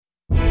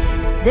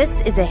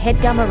This is a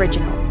HeadGum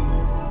original.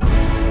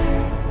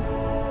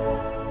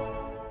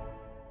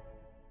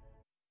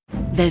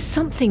 There's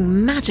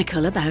something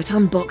magical about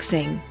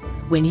unboxing.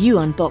 When you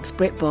unbox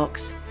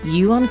BritBox,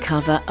 you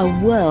uncover a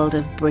world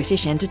of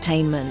British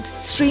entertainment.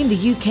 Stream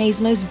the UK's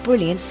most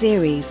brilliant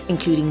series,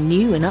 including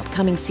new and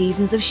upcoming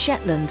seasons of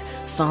Shetland,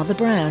 Father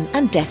Brown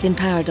and Death in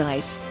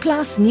Paradise.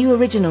 Plus new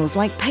originals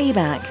like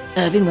Payback,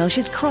 Irving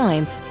Welsh's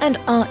Crime and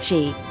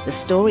Archie, the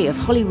story of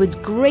Hollywood's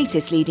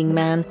greatest leading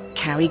man,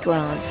 Cary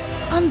Grant.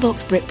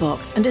 Unbox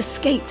BritBox and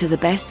escape to the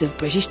best of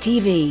British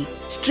TV.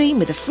 Stream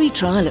with a free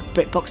trial at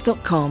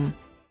BritBox.com.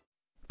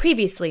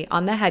 Previously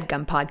on the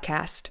HeadGum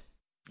podcast.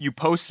 You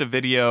post a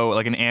video,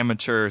 like an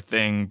amateur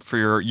thing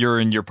for your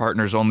and your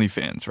partner's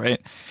OnlyFans,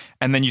 right?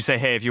 And then you say,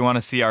 hey, if you want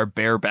to see our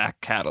bareback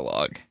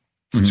catalog,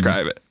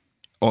 subscribe it.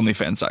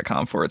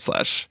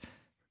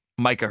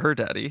 OnlyFans.com/Micah Her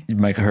Daddy.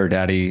 Micah Her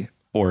Daddy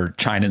or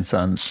Chine and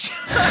Sons.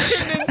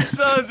 Chine and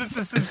Sons, it's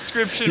a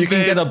subscription. You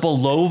can get a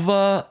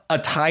Belova, a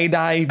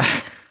tie-dye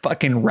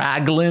fucking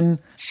raglan,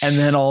 and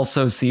then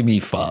also see me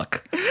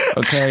fuck.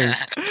 Okay?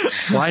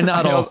 Why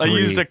not all three? I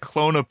used a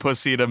clone of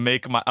pussy to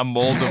make a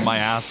mold of my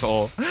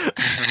asshole.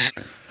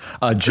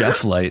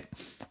 Jeff Light.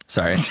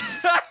 Sorry.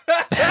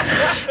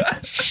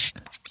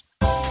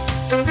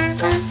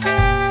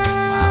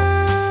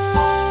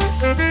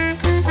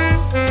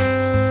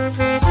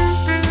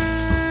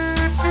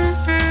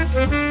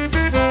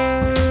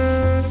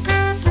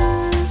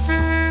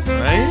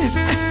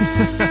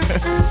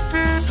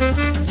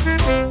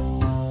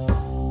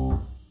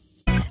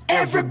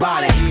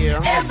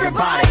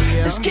 Everybody,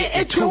 let's get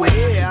into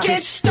it.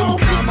 Get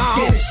stoked,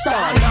 get it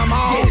started,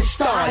 get it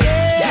started,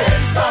 get it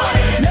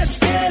started. Let's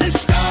get it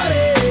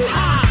started.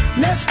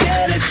 Let's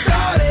get it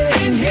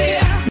started in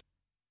here.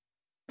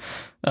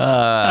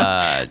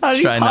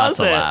 Try not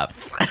to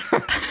laugh.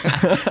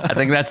 I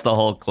think that's the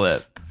whole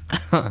clip.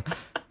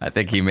 I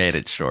think he made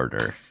it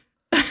shorter.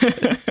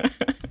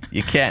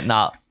 You can't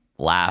not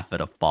laugh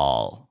at a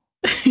fall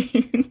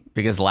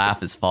because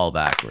laugh is fall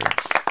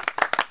backwards.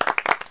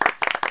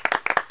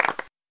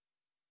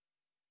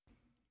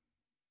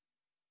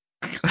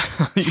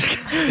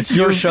 It's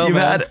your show,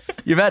 man.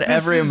 You've had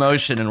every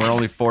emotion, and we're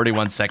only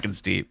 41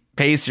 seconds deep.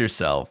 Pace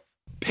yourself.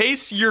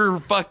 Pace your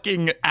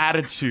fucking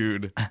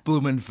attitude,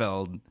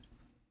 Blumenfeld.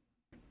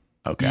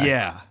 Okay.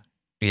 Yeah.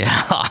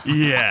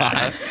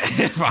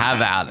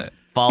 Have at it.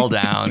 Fall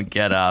down,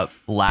 get up,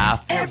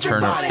 laugh,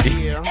 turn around.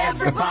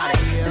 Everybody,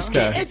 let's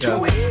get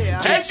into it.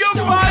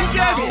 HeadGum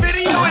Podcast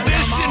Video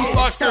Edition,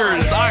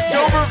 fuckers.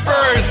 October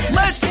 1st.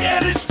 Let's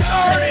get it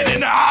started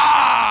and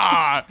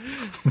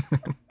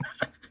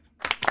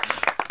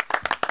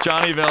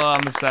Johnny Villa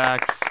on the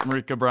sax,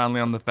 Marika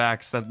Brownlee on the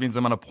facts. That means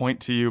I'm going to point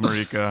to you,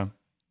 Marika.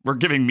 We're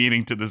giving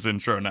meaning to this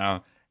intro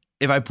now.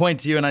 If I point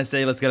to you and I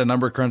say, let's get a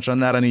number crunch on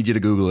that, I need you to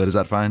Google it. Is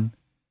that fine?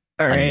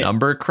 All right. A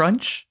number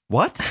crunch?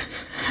 What?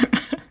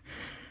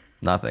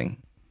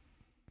 Nothing.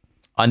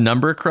 A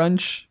number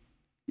crunch?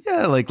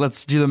 Yeah, like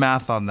let's do the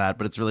math on that,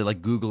 but it's really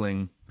like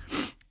Googling,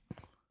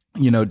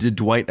 did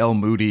Dwight L.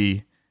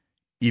 Moody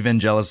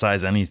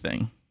evangelicize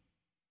anything?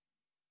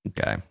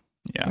 Okay.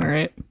 Yeah. All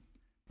right.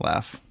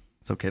 Laugh.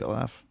 It's okay to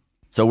laugh.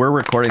 So we're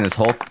recording this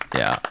whole...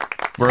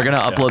 We're going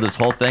to upload this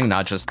whole thing,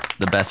 not just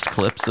the best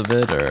clips of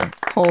it, or...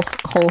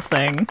 Whole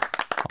thing.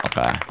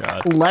 Okay.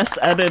 God. Less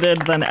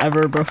edited than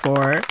ever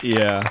before.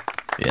 Yeah.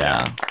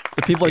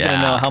 The people are going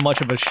to know how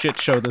much of a shit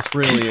show this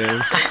really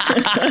is.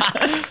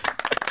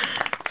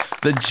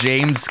 The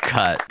James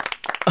cut.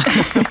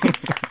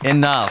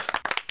 Enough.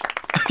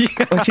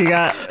 What you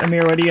got,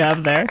 Amir? What do you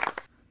have there?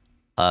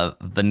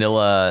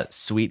 Vanilla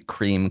sweet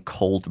cream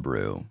cold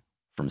brew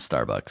from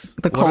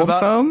Starbucks. The cold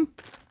foam?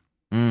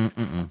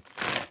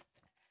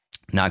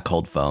 Not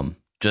cold foam.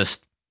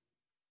 Just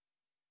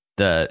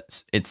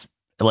it's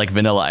like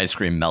vanilla ice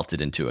cream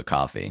melted into a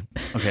coffee.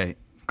 Okay.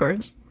 Of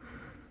course.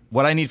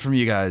 What I need from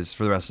you guys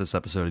for the rest of this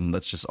episode, and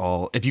let's just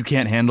if you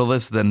can't handle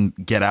this, then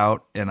get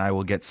out and I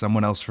will get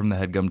someone else from the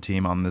HeadGum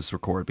team on this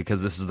record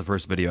because this is the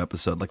first video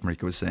episode, like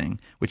Marika was saying,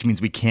 which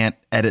means we can't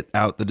edit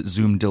out the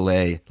Zoom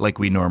delay like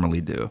we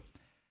normally do.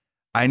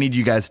 I need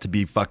you guys to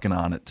be fucking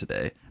on it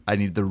today. I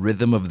need the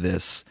rhythm of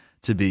this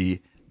to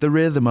be the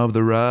rhythm of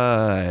the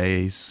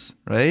rice,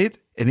 right?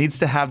 It needs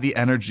to have the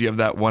energy of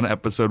that one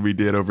episode we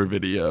did over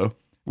video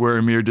where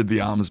Amir did the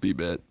Omsby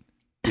bit.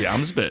 The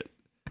Oms bit.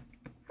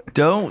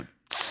 Don't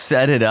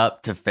set it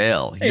up to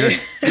fail. You're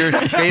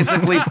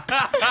basically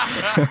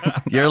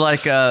you're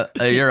like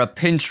you're a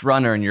pinch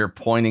runner and you're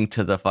pointing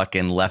to the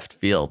fucking left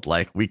field.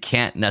 Like we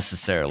can't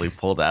necessarily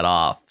pull that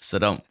off. So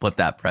don't put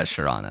that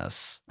pressure on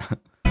us.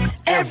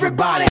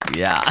 Everybody.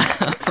 Yeah.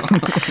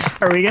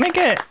 Are we going to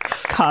get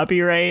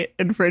copyright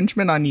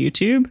infringement on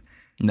YouTube?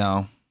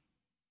 No.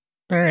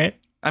 All right.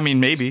 I mean,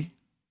 maybe.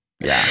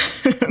 Yeah.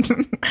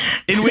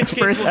 In which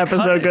first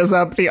episode goes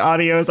up, the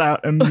audio's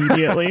out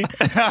immediately.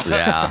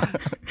 Yeah.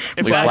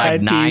 We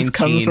flagged 19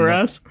 comes for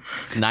us.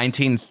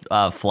 19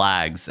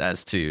 flags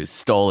as to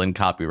stolen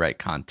copyright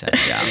content.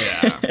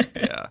 Yeah.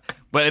 Yeah.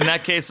 But in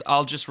that case,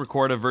 I'll just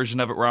record a version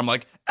of it where I'm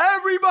like,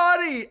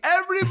 everybody,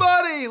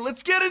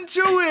 let's get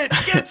into it.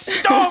 Get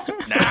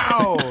stoked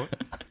now.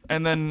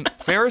 And then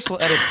Ferris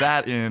will edit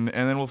that in,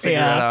 and then we'll figure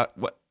it out.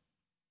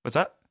 What's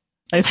that?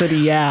 I said,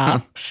 yeah.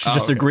 She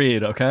just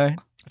agreed, okay?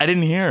 I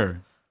didn't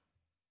hear.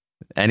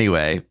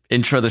 Anyway,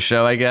 intro the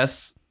show, I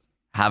guess.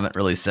 Haven't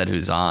really said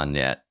who's on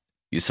yet.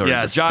 You sort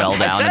of just fell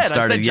down and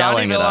started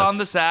yelling at us. Johnny Villa on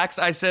the sax.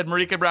 I said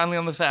Marika Brownlee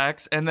on the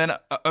fax. And then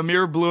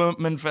Amir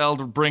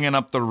Blumenfeld bringing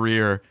up the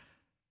rear.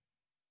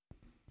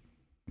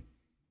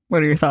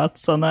 What are your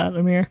thoughts on that,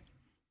 Amir?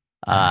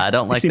 I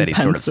don't like that he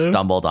sort of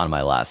stumbled on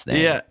my last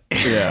name.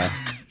 Yeah.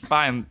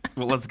 Fine.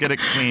 Well, let's get it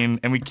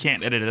clean. And we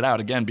can't edit it out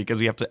again because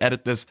we have to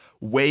edit this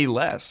way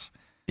less.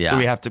 Yeah. So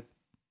we have to...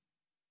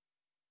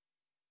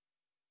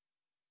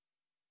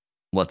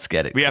 Let's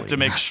get it. We have to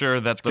make sure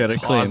that the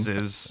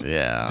pauses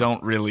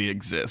don't really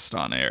exist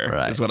on air.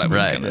 Right. Is what I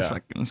was going to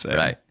fucking say.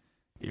 Right.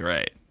 You're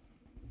right.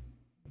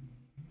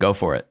 Go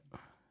for it.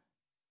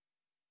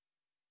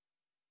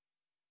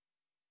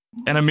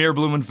 And Amir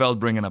Blumenfeld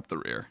bringing up the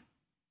rear.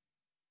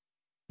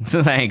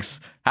 Thanks.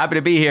 Happy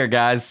to be here,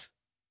 guys.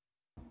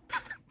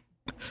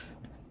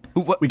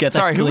 We get that.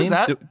 Sorry, who clean?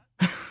 was that?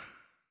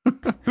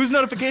 Whose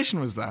notification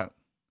was that?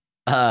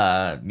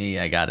 Me.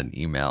 I got an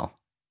email.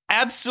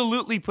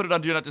 Absolutely put it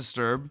on Do Not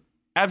Disturb.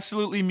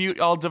 Absolutely mute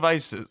all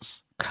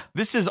devices.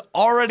 This is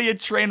already a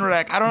train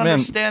wreck. I don't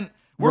understand.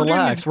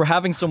 Relax. We're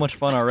having so much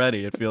fun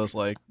already. It feels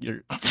like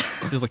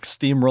there's like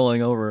steam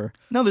rolling over.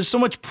 No, there's so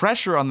much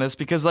pressure on this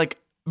because like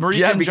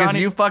Marika and because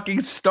Johnny... you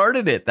fucking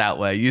started it that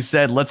way. You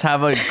said, let's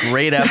have a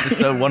great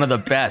episode, one of the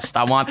best.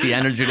 I want the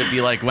energy to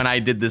be like when I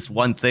did this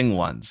one thing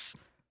once.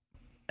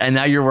 And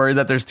now you're worried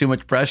that there's too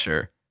much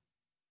pressure.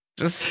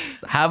 Just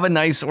have a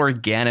nice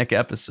organic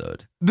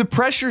episode. The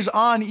pressure's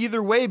on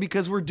either way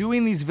because we're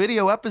doing these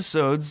video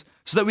episodes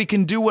so that we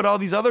can do what all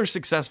these other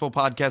successful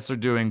podcasts are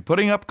doing,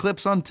 putting up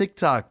clips on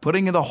TikTok,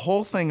 putting the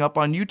whole thing up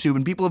on YouTube,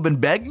 and people have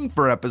been begging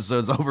for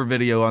episodes over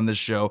video on this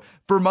show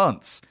for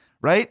months,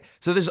 right?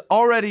 So there's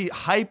already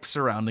hype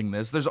surrounding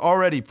this. There's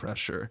already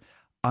pressure.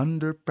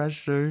 Under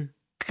pressure.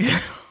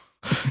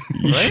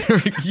 Right?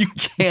 You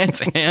can't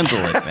handle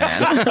it,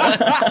 man.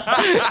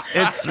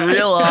 It's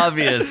real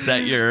obvious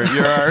that you're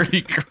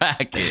already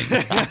cracking.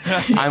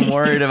 I'm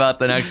worried about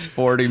the next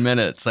 40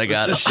 minutes.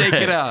 Let's just shake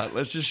it out.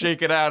 Let's just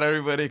shake it out.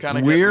 Everybody kind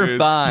of We're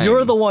fine.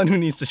 You're the one who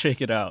needs to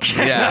shake it out.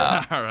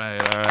 Yeah. All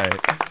right.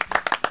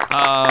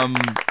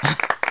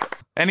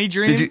 Any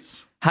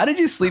dreams? How did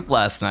you sleep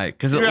last night?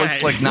 Because it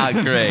looks like not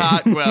great.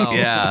 Not well.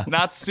 Yeah.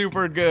 Not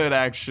super good,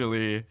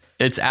 actually.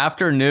 It's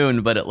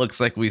afternoon, but it looks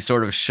like we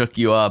sort of shook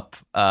you up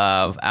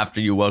after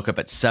you woke up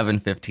at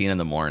 7:15 in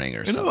the morning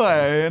or something.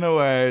 In a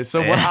way. So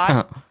what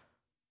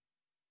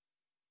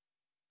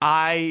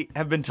I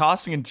have been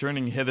tossing and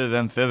turning hither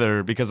then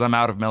thither because I'm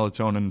out of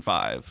melatonin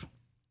 5.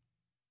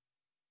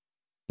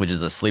 Which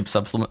is a sleep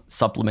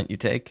supplement you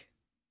take?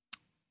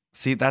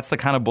 See, that's the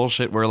kind of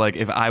bullshit where, like,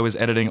 if I was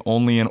editing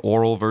only an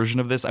oral version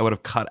of this, I would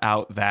have cut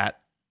out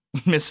that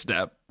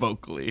misstep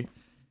vocally.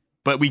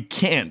 But we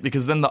can't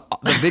because then the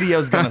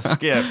video's going to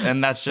skip.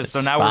 And that's just,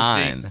 so now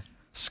we're seeing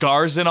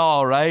scars and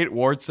all, right?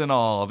 Warts and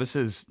all. This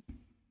is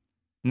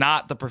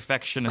not the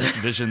perfectionist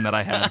vision that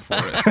I had for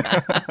it.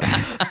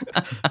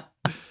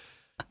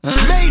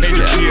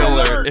 Major key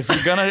alert. If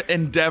you're going to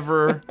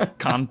endeavor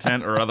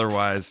content or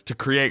otherwise to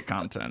create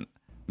content,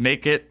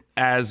 make it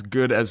as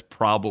good as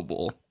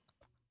probable.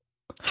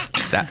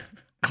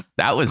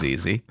 That was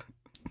easy.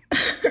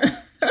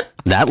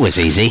 That was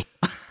easy.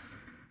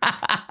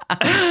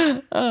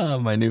 Oh,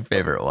 my new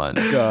favorite one.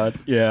 God,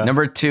 yeah.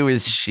 Number 2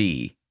 is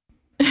she.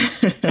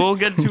 We'll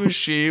get to a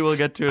she. When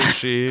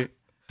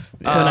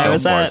I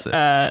was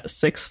at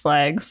Six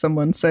Flags,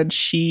 someone said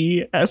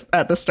she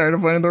at the start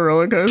of one of the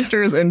roller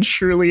coasters, and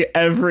truly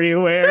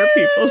everywhere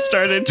people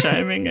started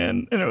chiming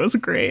in, and it was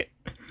great.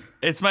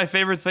 It's my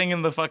favorite thing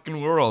in the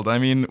fucking world. I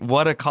mean,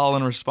 what a call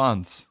and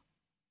response.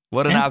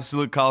 What an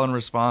absolute call and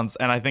response.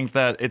 And I think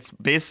that it's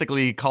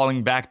basically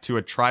calling back to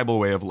a tribal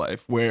way of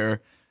life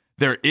where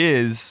there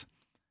is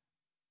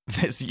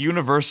this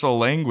universal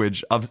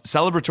language of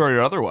celebratory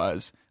or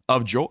otherwise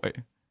of joy.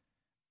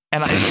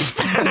 And I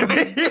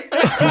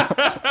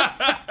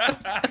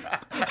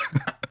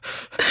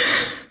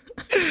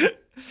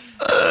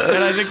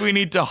think we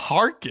need to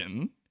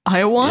hearken.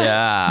 I want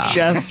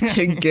Jeff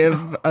to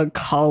give a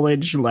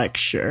college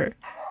lecture.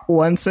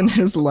 Once in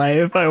his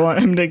life, I want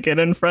him to get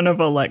in front of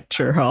a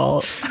lecture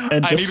hall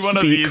and just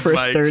speak for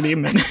mics. 30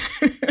 minutes.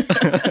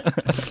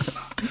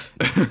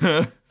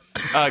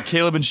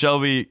 Caleb and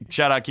Shelby,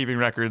 shout out Keeping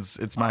Records.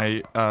 It's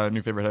my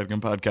new favorite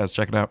HeadGum podcast.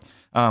 Check it out.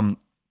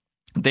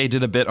 They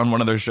did a bit on one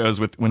of their shows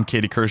when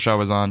Katie Kershaw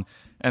was on,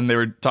 and they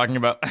were talking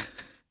about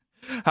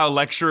how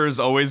lecturers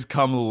always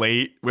come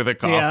late with a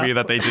coffee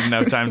that they didn't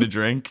have time to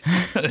drink.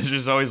 It's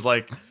just always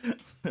like,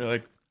 they're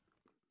like,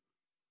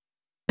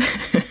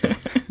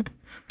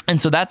 and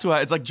so that's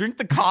why it's like, drink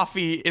the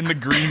coffee in the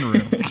green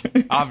room,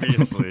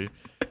 obviously.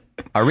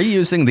 Are we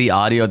using the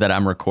audio that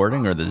I'm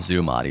recording or the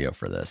Zoom audio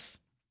for this?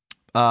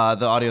 The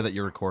audio that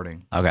you're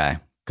recording. Okay,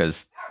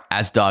 because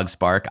as dogs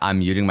bark, I'm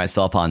muting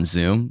myself on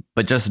Zoom,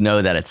 but just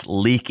know that it's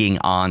leaking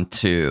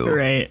onto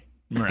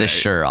the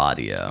Shure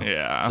audio.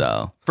 Yeah.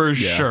 So for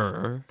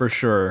sure. For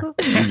sure.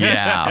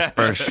 Yeah,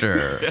 for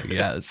sure.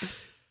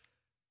 Yes.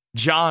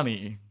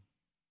 Johnny.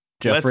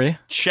 Jeffrey. Let's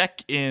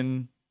check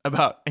in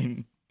about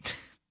and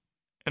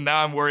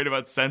now I'm worried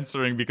about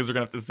censoring because we're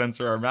gonna have to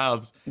censor our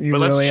mouths. You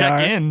but let's really check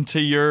are. in to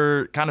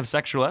your kind of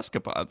sexual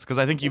escapades because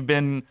I think you've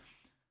been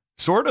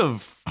sort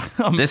of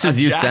This is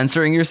you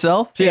censoring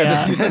yourself? Yeah,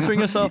 this is you censoring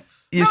yourself?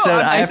 You No,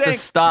 said I'm I have saying- to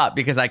stop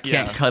because I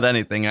can't Yeah. cut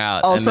anything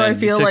out. Also, and then I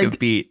feel you took like- a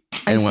beat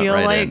I and went feel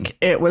right like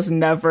in. it was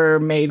never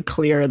made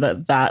clear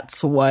that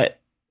that's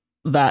what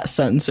that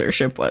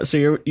censorship was.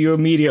 So you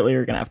immediately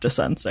are going to have to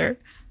censor.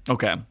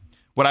 Okay.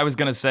 What I was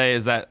gonna say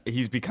is that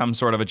he's become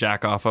sort of a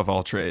jack off of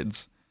all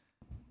trades.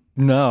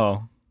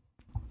 No,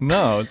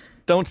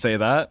 don't say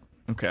that.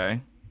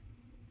 Okay.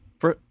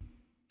 For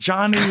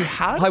Johnny,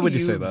 how Why do would you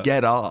say that?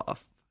 get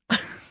off?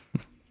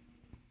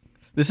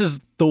 this is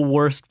the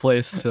worst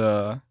place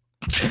to.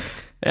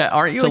 Yeah,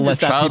 aren't you to in your let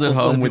that childhood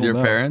people- home let with your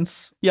people know.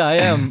 parents? Yeah, I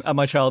am at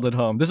my childhood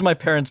home. This is my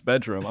parents'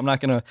 bedroom. I'm not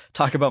gonna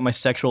talk about my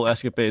sexual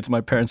escapades in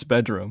my parents'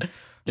 bedroom.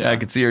 Yeah, I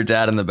could see your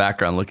dad in the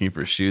background looking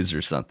for shoes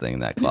or something in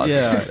that closet.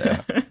 Yeah, right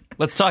there. yeah.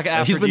 Let's talk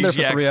he's been there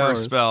for aphrodisiacs 3 for a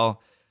hours.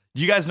 spell.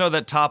 You guys know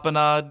that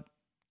tapenade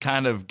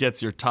kind of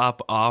gets your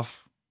top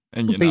off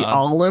and you The nod?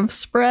 olive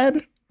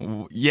spread?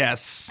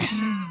 Yes.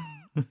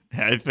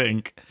 I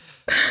think.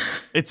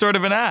 It's sort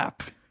of an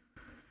app.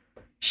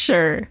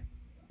 Sure.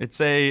 It's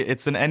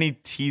an any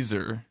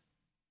teaser.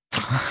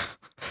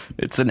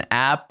 It's an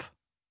app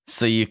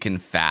so you can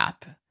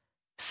fap.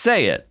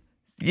 Say it.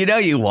 You know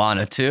you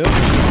wanted to.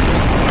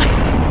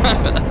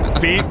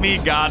 Beat me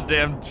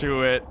goddamn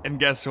to it. And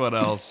guess what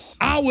else?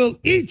 I will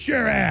eat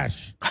your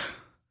ass.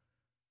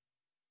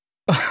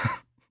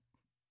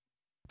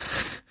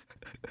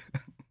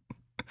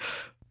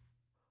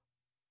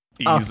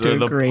 Off These to are a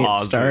the great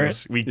pauses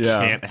start. we Yeah.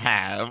 can't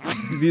have.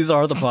 These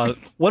are the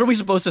pauses. What are we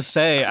supposed to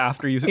say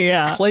after you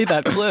Yeah. play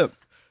that clip?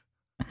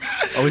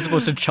 Are we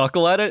supposed to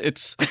chuckle at it?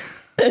 It's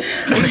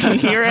We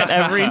hear it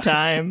every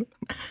time.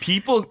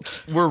 People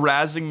were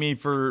razzing me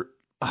for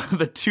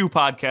the 2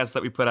 podcasts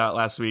that we put out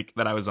last week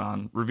that I was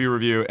on,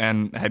 Review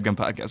and Headgum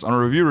Podcast. On a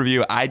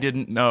Review, I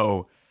didn't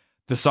know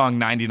the song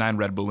 99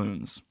 Red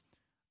Balloons.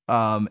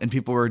 And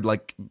people were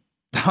like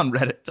on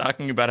Reddit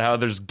talking about how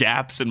there's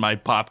gaps in my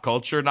pop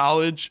culture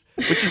knowledge,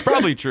 which is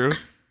probably true,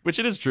 which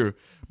it is true.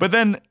 But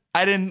then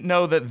I didn't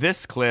know that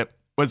this clip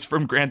was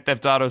from Grand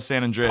Theft Auto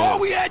San Andreas. All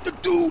we had to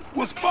do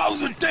was follow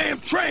the damn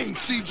train,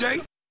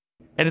 CJ.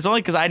 And it's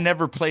only because I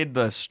never played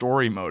the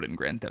story mode in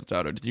Grand Theft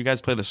Auto. Did you guys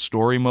play the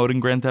story mode in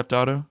Grand Theft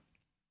Auto?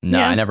 No,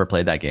 Yeah. I never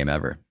played that game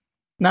ever.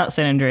 Not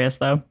San Andreas,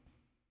 though.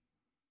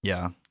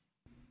 Yeah.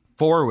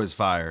 4 was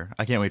fire.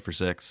 I can't wait for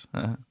 6.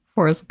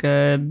 4 is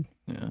good.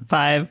 Yeah.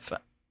 5,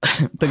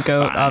 the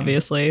goat, Fine.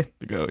 obviously.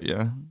 The goat,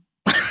 yeah.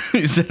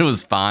 You said it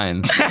was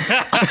fine. No,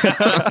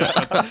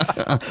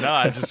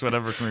 I just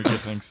whatever Marika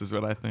thinks is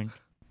what I think.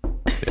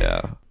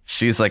 Yeah.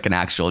 She's like an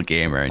actual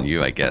gamer, and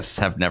you, I guess,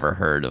 have never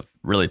heard of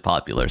really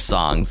popular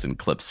songs and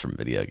clips from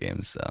video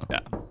games. So, Yeah.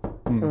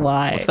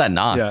 Why? what's that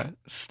knock? yeah.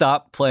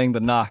 Stop playing the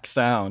knock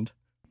sound,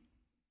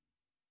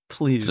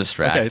 please. It's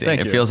distracting. Okay,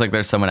 thank It you. feels like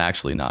there's someone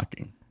actually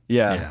knocking.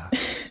 Yeah.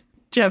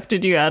 Jeff,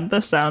 did you add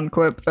the sound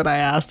clip that I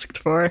asked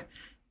for?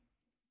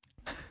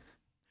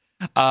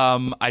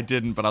 I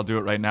didn't, but I'll do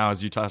it right now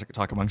as you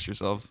talk amongst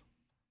yourselves.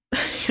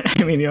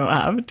 I mean, you don't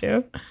have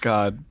to.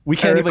 God, we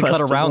can't even cut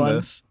requested around one.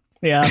 this.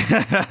 Yeah.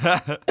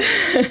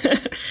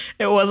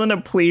 It wasn't a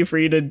plea for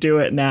you to do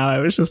it now. I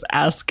was just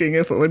asking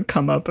if it would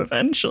come up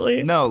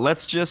eventually. No,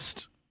 let's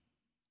just.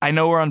 I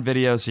know we're on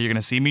video, so you're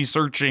going to see me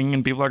searching,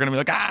 and people are going to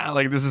be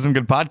like, this isn't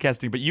good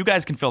podcasting. But you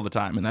guys can fill the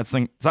time, and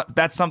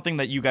that's something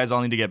that you guys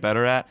all need to get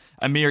better at.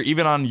 Amir,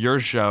 even on your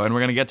show, and we're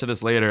going to get to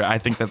this later, I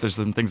think that there's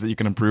some things that you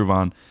can improve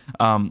on.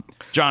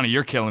 Johnny,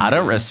 you're killing me. I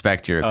don't dude.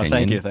 respect your Oh,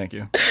 opinion. thank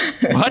you.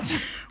 What?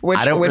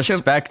 I don't which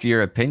respect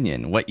your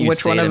opinion. What you which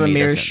say one to of me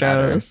Amir's doesn't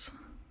matter. shows?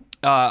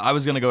 I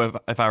was going to go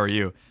if I were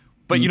you.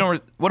 But you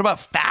don't. What about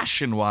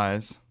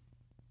fashion-wise?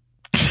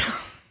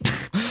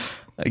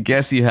 I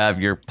guess you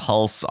have your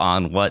pulse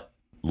on what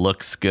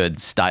looks good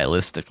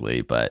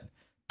stylistically, but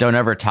don't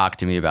ever talk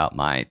to me about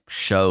my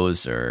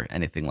shows or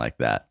anything like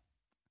that.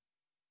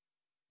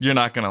 You're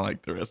not gonna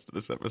like the rest of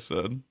this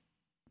episode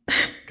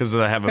because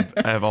I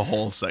have a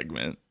whole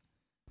segment.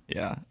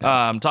 Yeah.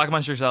 Talk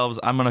amongst yourselves.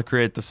 I'm gonna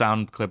create the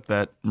sound clip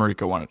that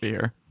Marika wanted to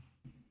hear.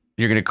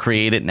 You're going to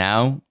create it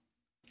now?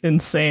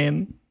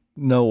 Insane.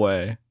 No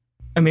way.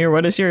 Amir,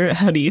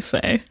 how do you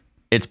say?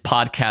 It's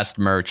podcast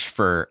merch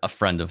for a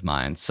friend of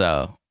mine,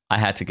 so I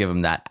had to give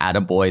him that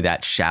attaboy,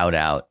 that shout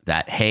out,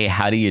 that, hey,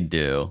 how do you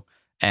do?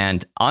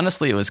 And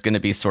honestly, it was going to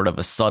be sort of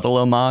a subtle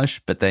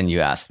homage, but then you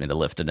asked me to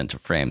lift it into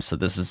frame. So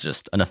this is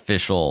just an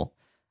official,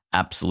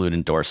 absolute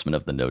endorsement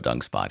of the No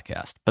Dunks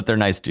podcast. But they're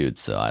nice dudes,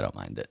 so I don't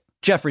mind it.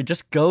 Jeffrey,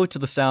 just go to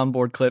the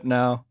soundboard clip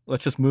now.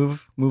 Let's just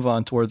move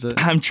on towards it.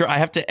 I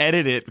have to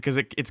edit it because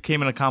it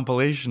came in a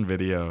compilation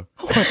video.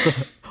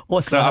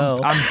 What the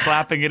hell? I'm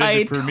slapping it in I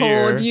the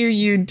premiere. told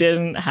you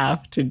didn't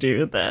have to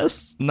do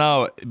this.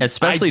 No,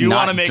 Especially I do not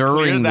want to make clear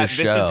during the that this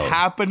is show.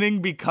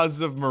 happening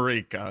because of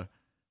Marika.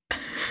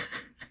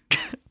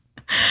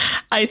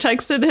 I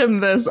texted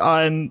him this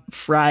on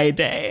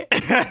Friday.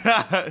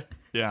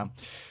 Yeah,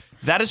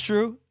 that is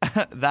true.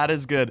 That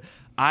is good.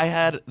 I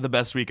had the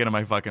best weekend of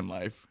my fucking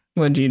life.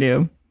 What'd you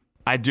do?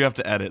 I do have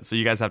to edit, so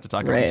you guys have to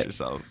talk Right. amongst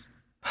yourselves.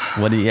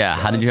 How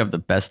did you have the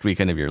best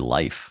weekend of your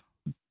life?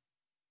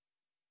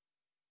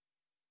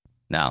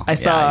 No. I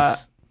he's saw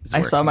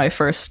working. my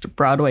first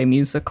Broadway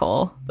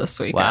musical this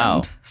weekend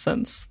Wow.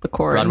 since the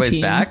quarantine.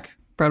 Broadway's back?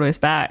 Broadway's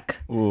back.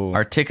 Ooh.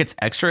 Are tickets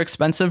extra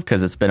expensive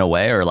because it's been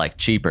away, or like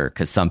cheaper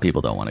because some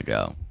people don't want to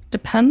go?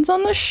 Depends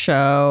on the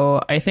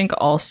show. I think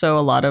also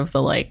a lot of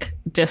the like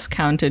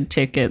discounted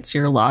tickets,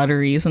 your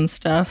lotteries and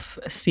stuff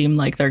seem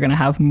like they're going to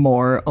have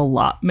more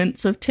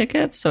allotments of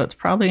tickets. So it's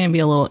probably going to be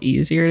a little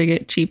easier to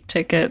get cheap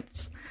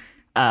tickets.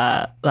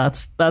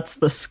 That's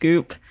the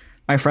scoop.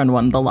 My friend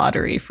won the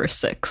lottery for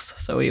 6.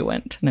 So we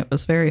went and it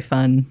was very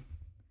fun.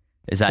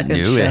 Is that a good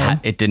new? show.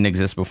 It didn't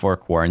exist before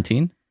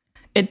quarantine?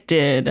 It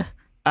did.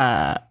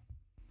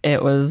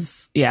 It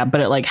was, yeah,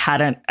 but it like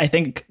hadn't, I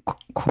think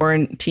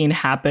quarantine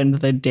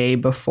happened the day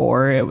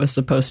before it was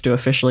supposed to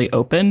officially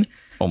open.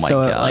 Oh my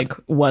so God. it like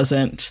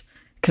wasn't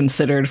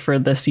considered for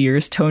this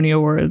year's Tony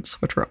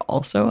Awards, which were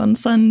also on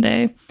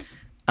Sunday.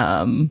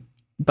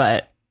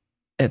 But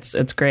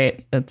it's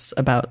great. It's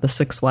about the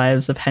 6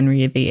 wives of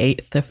Henry VIII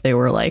if they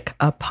were like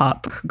a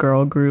pop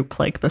girl group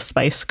like the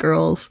Spice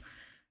Girls.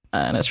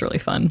 And it's really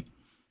fun.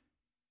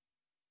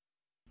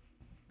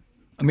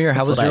 Amir, how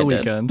That's was what your I did.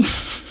 weekend?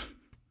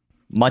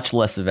 Much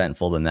less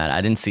eventful than that.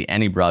 I didn't see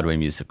any Broadway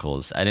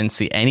musicals. I didn't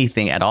see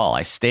anything at all.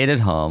 I stayed at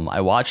home.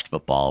 I watched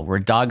football. We're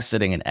dog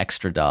sitting an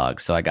extra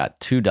dog, so I got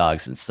 2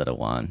 dogs instead of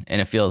 1,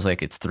 and it feels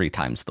like it's 3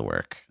 times the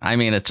work. I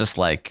mean, it's just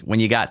like when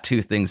you got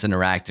 2 things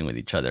interacting with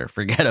each other,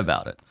 forget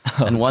about it.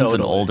 And one's an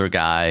Totally. older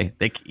guy.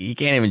 He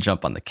can't even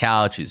jump on the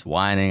couch. He's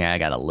whining. I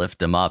got to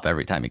lift him up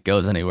every time he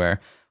goes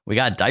anywhere. We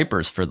got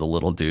diapers for the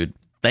little dude.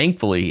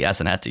 Thankfully, he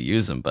hasn't had to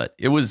use them, but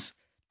it was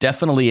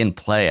definitely in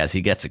play as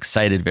he gets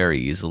excited very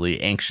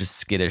easily, anxious,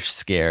 skittish,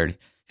 scared.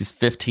 He's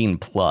 15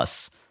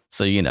 plus.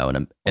 So, you know,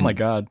 in Oh my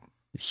God.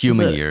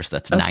 human Is it years,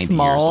 that's a 90 years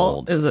small,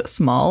 old. Is it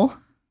small?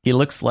 He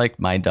looks like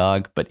my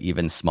dog, but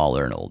even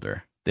smaller and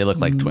older. They look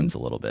like twins a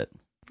little bit.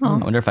 Oh. I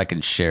wonder if I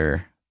can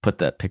put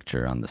that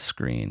picture on the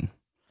screen.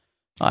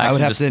 Oh, I would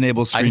can have just- to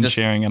enable I can screen just-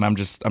 sharing, and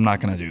I'm not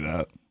going to do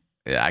that.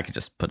 Yeah, I could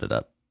just put it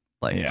up,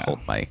 like Yeah. hold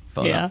my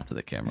phone Yeah. up to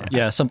the camera.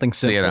 Yeah, something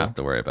So you simple. don't have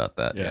to worry about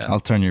that. Yeah. Yeah. I'll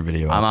turn your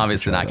video off. I'm if you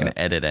obviously try not going that.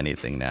 to edit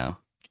anything now.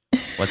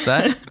 What's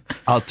that?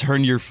 I'll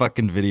turn your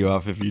fucking video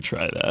off if you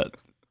try that.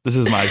 This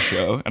is my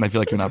show, and I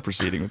feel like you're not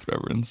proceeding with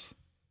reverence.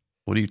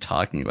 What are you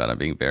talking about? I'm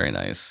being very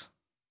nice.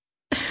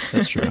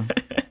 That's true.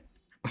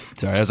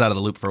 Sorry, I was out of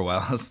the loop for a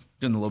while. I was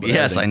doing a little bit of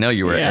Yes, editing. I know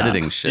you were Yeah.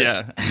 editing shit.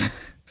 Yeah.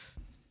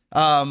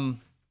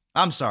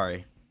 I'm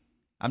sorry.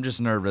 I'm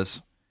just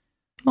nervous.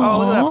 Oh,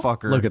 look at that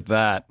fucker. Look at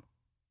that.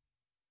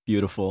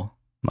 Beautiful.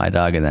 My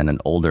dog and then an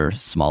older,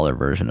 smaller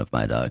version of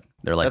my dog.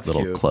 They're like That's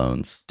little cute.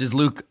 clones. Does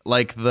Luke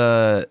like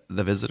the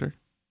visitor?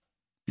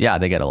 Yeah,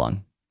 they get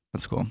along.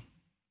 That's cool.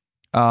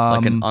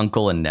 Like an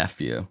uncle and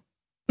nephew.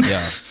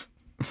 yeah.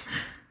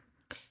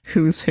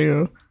 Who's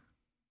who?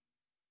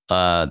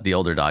 The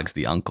older dog's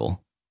the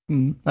uncle.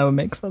 That would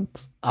make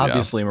sense.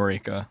 Obviously,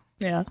 Marika.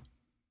 Yeah.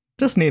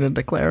 Just needed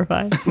to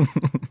clarify.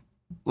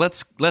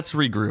 Let's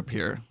regroup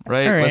here,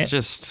 right? All right. Let's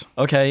just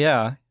Okay,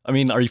 yeah. I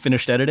mean, are you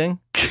finished editing?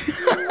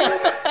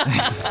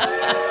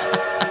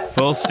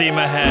 full steam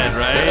ahead,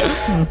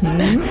 right?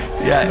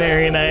 Yeah.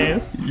 Very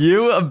nice.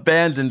 You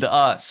abandoned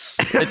us.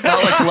 It's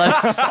not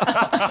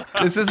like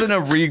this isn't a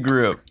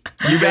regroup.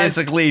 You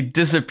basically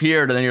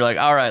disappeared and then you're like,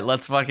 all right,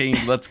 let's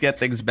get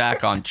things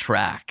back on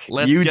track.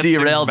 Let's you get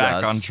derailed things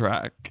back us. on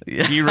track.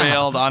 Yeah.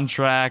 Derailed on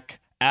track.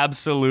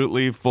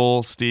 Absolutely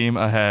full steam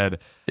ahead.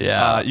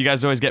 Yeah. You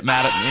guys always get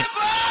mad at me.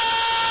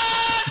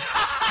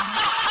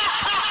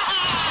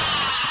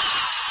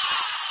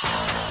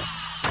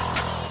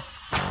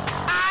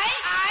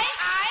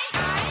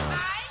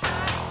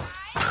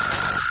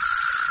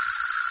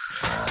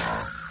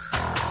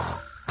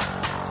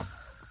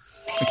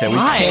 Okay, we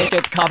Why? can't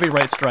get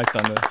copyright striked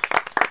on this.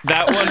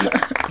 That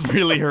one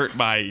really hurt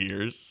my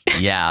ears.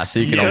 Yeah, so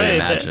you can only Good.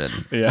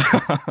 imagine.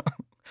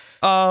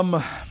 Yeah.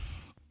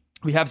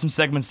 We have some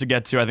segments to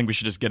get to. I think we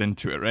should just get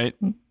into it, right?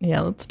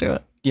 Yeah, let's do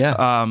it.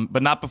 Yeah.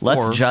 But not before.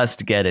 Let's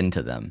just get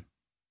into them.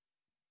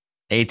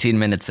 18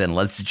 minutes in,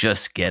 let's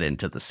just get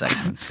into the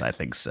segments. I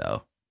think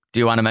so.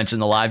 Do you want to mention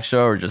the live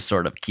show or just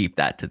sort of keep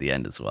that to the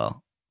end as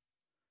well?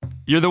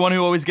 You're the one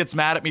who always gets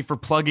mad at me for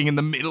plugging in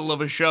the middle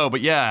of a show. But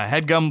yeah,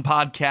 Headgum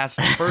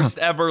Podcast, first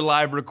ever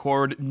live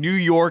record, New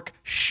York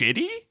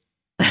shitty?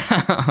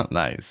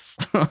 Nice.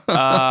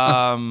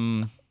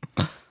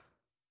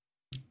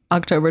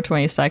 October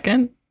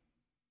 22nd,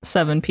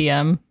 7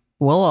 p.m.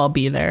 We'll all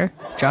be there.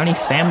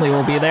 Johnny's family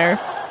will be there.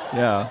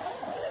 Yeah.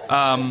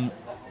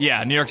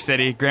 Yeah, New York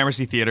City,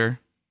 Gramercy Theater.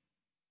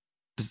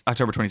 Just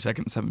October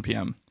 22nd, 7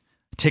 p.m.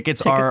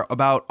 Tickets are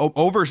about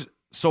over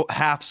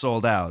half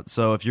sold out.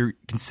 So if you're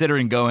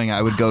considering going,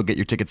 I would go get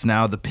your tickets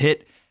now. The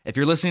Pit, if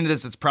you're listening to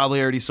this, it's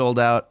probably already sold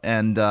out.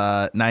 And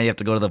now you have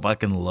to go to the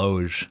fucking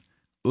Loge.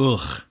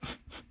 Ugh.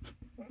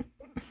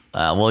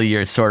 Well,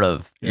 you're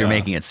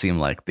making it seem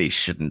like they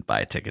shouldn't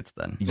buy tickets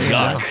then.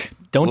 Yuck.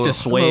 Don't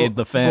dissuade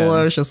the fans.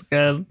 Well, it's just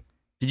good.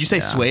 Did you say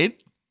Suede?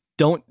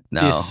 Don't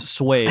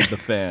dissuade the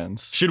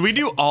fans. Should we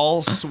do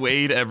all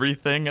Suede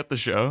everything at the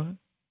show?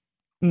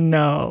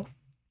 No.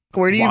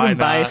 Where do you even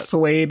buy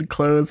suede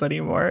clothes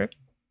anymore?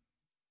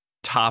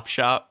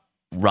 Topshop.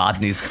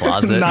 Rodney's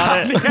Closet.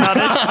 Not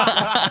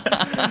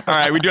it. All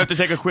right, we do have to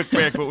take a quick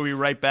break, but we'll be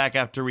right back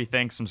after we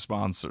thank some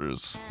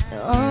sponsors.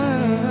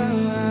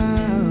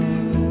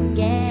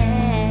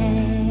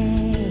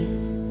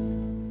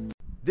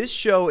 This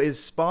show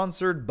is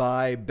sponsored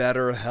by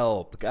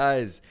BetterHelp.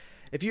 Guys,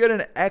 if you had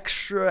an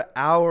extra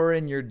hour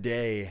in your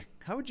day,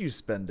 how would you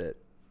spend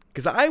it?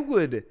 Because I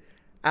would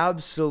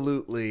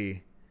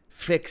absolutely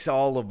fix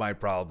all of my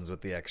problems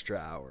with the extra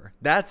hour.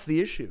 That's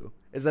the issue,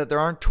 is that there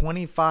aren't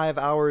 25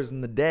 hours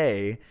in the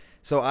day,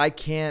 so I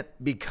can't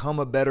become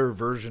a better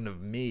version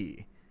of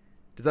me.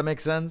 Does that make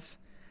sense?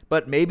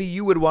 But maybe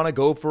you would want to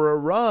go for a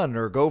run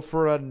or go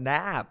for a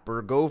nap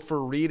or go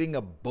for reading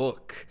a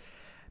book.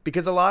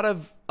 Because a lot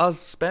of us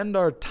spend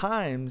our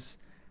times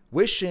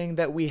wishing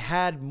that we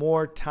had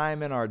more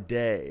time in our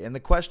day. And the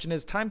question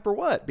is, time for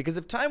what? Because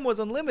if time was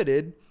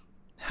unlimited,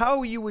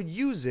 how you would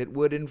use it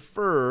would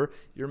infer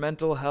your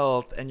mental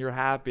health and your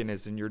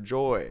happiness and your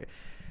joy.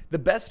 The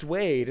best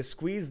way to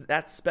squeeze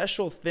that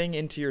special thing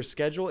into your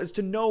schedule is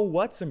to know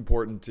what's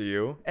important to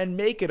you and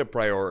make it a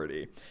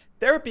priority.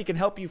 Therapy can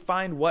help you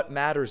find what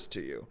matters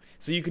to you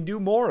so you can do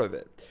more of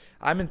it.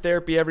 I'm in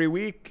therapy every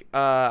week.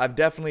 I've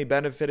definitely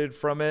benefited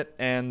from it,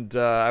 and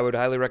I would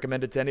highly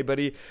recommend it to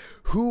anybody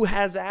who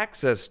has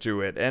access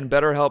to it, and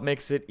BetterHelp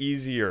makes it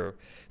easier.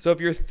 So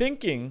if you're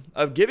thinking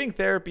of giving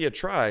therapy a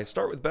try,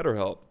 start with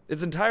BetterHelp.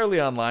 It's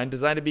entirely online,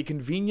 designed to be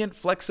convenient,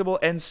 flexible,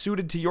 and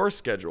suited to your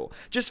schedule.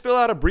 Just fill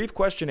out a brief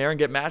questionnaire and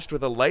get matched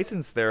with a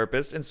licensed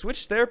therapist, and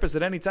switch therapists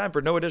at any time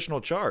for no additional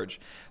charge.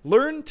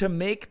 Learn to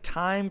make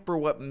time for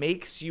what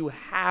makes you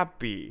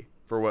happy,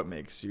 for what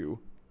makes you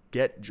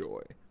get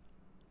joy.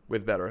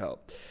 With BetterHelp.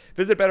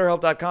 Visit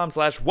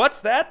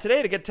BetterHelp.com/what's-that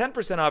today to get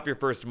 10% off your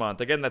first month.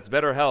 Again, that's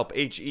BetterHelp,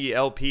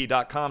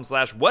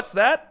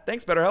 HELP.com/what's-that.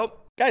 Thanks, BetterHelp.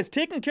 Guys,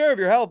 taking care of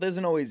your health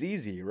isn't always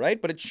easy,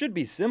 right? But it should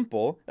be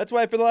simple. That's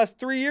why for the last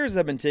 3 years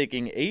I've been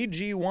taking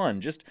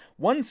AG1. Just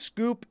one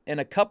scoop in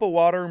a cup of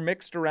water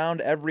mixed around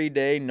every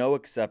day, no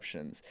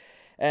exceptions.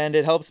 And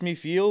it helps me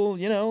feel,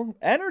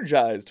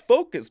 energized,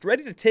 focused,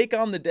 ready to take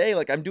on the day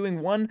like I'm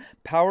doing one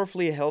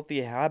powerfully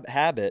healthy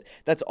habit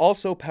that's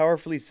also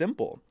powerfully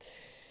simple.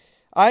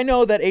 I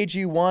know that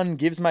AG1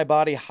 gives my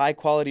body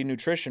high-quality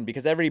nutrition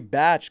because every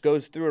batch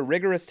goes through a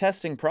rigorous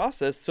testing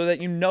process so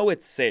that you know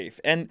it's safe.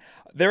 And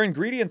their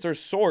ingredients are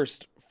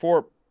sourced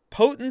for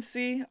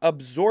potency,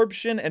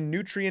 absorption, and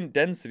nutrient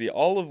density,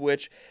 all of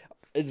which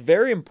is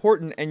very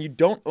important and you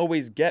don't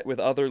always get with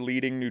other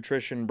leading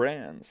nutrition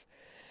brands.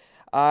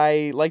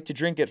 I like to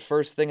drink it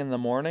first thing in the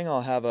morning.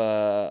 I'll have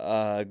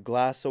a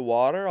glass of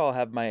water, I'll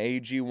have my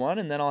AG1,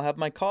 and then I'll have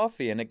my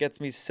coffee. And it gets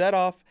me set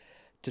off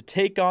to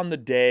take on the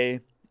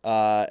day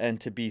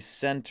and to be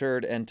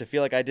centered and to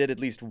feel like I did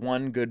at least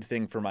one good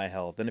thing for my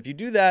health. And if you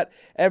do that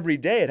every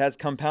day, it has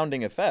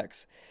compounding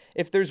effects.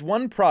 If there's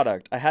one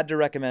product I had to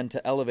recommend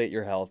to elevate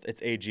your health,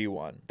 it's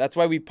AG1. That's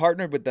why we've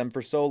partnered with them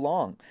for so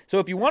long. So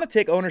if you want to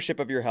take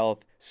ownership of your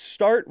health,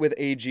 start with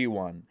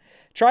AG1.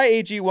 Try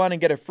AG1 and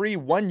get a free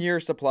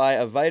 1-year supply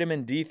of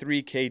vitamin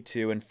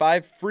D3K2 and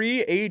 5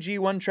 free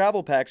AG1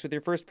 travel packs with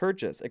your first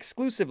purchase,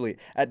 exclusively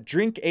at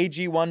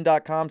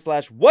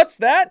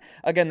drinkag1.com/what's-that.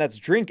 Again, that's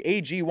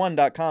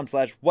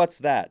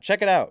drinkag1.com/what's-that.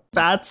 Check it out.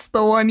 That's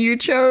the one you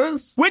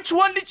chose? Which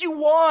one did you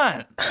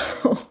want?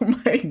 Oh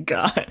my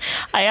God.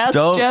 I asked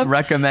Don't Jeff.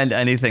 recommend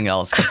anything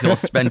else because you'll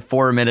spend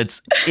 4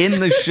 minutes in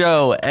the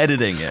show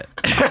editing it.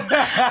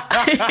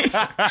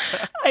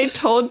 I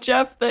told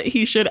Jeff that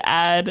he should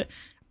add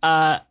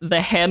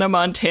the Hannah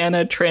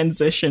Montana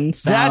transition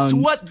sounds. That's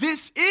what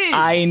this is.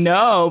 I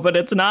know, but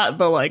it's not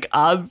the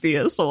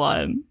obvious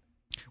one.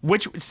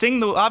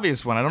 Sing the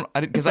obvious one.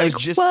 Because I was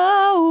just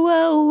whoa,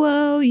 whoa,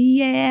 whoa,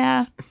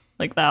 yeah,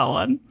 like that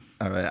one.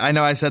 All right, I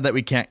know I said that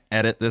we can't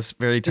edit this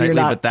very tightly,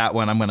 but that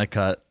one I'm gonna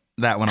cut.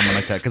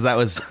 Because that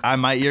was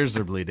my ears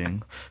are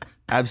bleeding.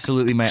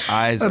 Absolutely, my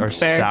eyes are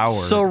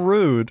sour. So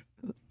rude.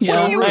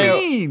 What do you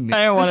mean?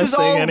 I don't want to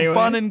sing anyway. This is all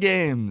fun and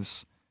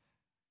games.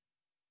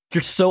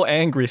 You're so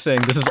angry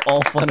saying this is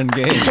all fun and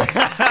games.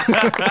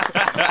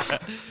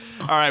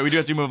 All right, we do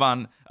have to move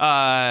on.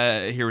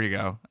 Here we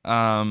go.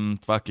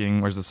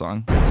 Where's the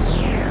song?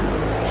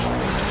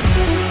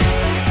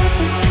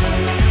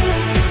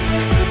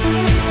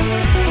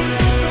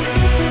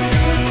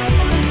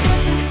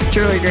 It's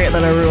really great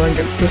that everyone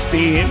gets to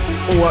see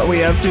what we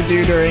have to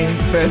do during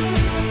this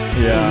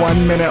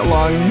 1 minute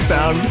long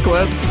sound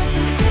clip.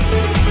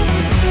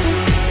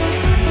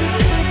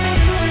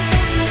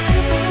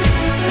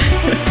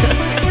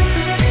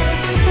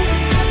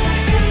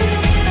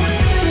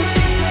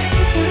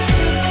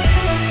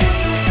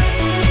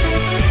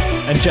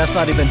 Jeff's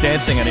not even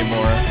dancing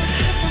anymore.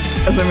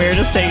 Is Amir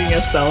just taking a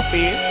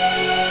selfie?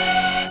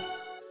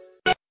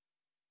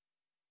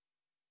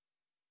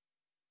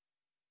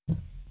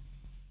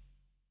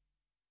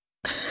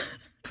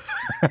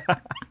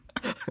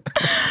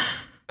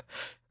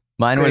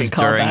 Mine Great was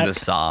during callback. the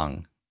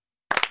song.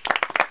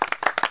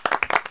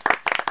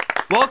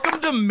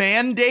 Welcome to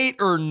Mandate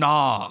or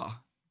Nah.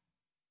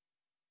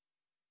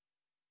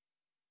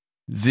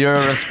 Zero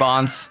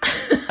response,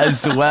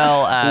 as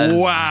well as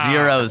Wow.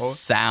 zero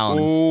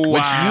sounds,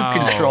 which Wow. you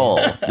control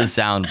the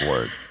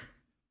soundboard.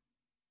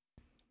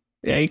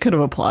 Yeah, you could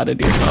have applauded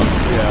yourself.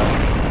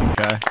 Yeah.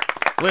 Okay.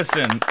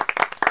 Listen,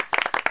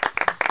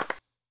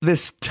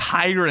 this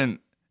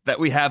tyrant that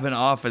we have in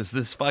office,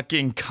 this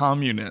fucking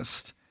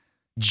communist,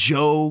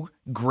 Joe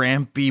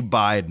Grampy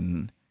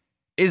Biden,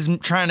 is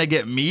trying to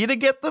get me to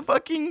get the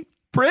fucking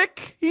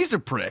prick. He's a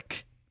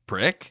prick.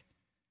 Prick.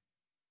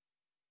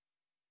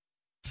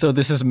 So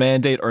this is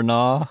mandate or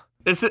nah?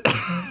 This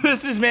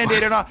is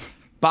mandated or not.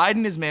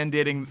 Biden is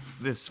mandating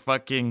this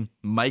fucking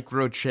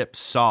microchip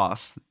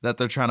sauce that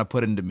they're trying to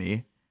put into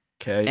me.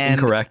 Okay, And-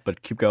 incorrect,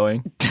 but keep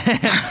going.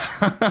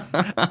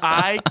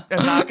 I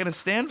am not going to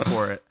stand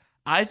for it.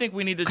 I think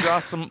we need to draw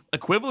some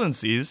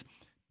equivalencies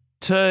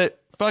to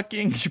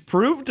fucking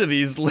prove to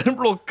these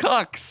liberal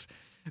cucks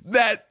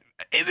that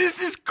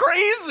this is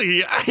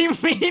crazy. I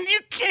mean, you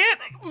can't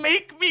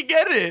make me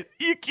get it.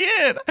 You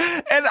can't.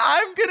 And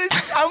I'm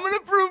gonna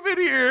prove it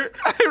here.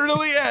 I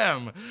really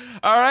am.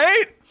 All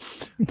right?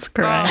 It's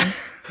crying.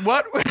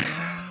 What?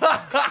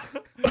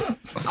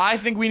 I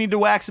think we need to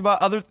wax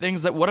about other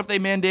things. That what if they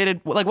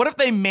mandated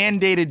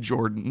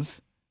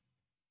Jordans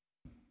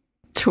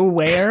To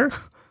wear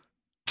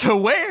to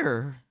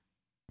wear?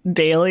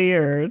 daily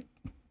or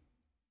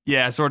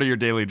Yeah, sort of your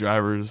daily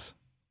drivers.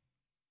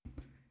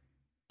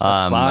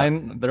 That's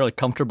fine. They're like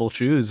comfortable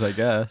shoes, I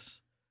guess.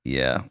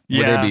 Yeah. Would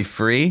Yeah. they be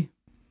free?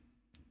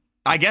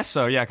 I guess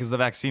so, yeah, because the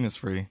vaccine is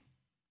free.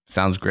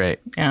 Sounds great.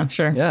 yeah,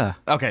 sure. Yeah.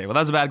 Okay, well,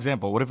 that's a bad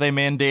example. What if they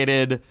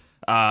mandated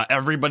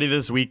everybody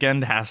this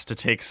weekend has to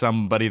take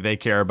somebody they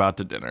care about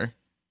to dinner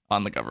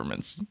on the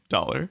government's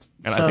dollar?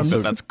 And I think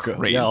Sounds that's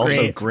crazy. Yeah, also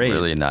Great. great.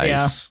 Really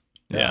nice.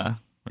 Yeah,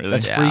 really.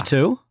 That's Yeah. free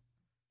too?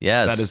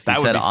 Yes. That he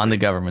would said be on free.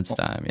 the government's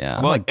time.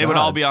 Yeah. well, my it would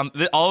all God. be on.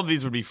 All of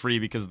these would be free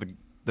because the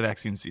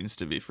vaccine seems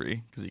to be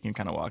free because you can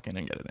kind of walk in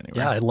and get it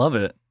anywhere. Yeah, I love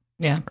it.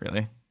 Yeah.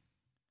 Really?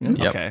 Yep.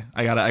 Okay,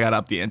 I gotta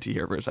up the ante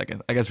here for a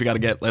second. I guess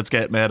let's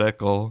get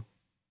medical.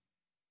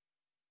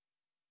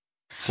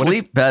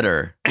 Sleep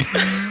better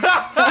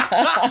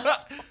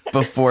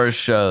before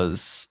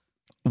shows.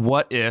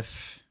 What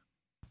if?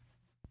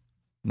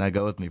 Now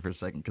go with me for a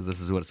second because this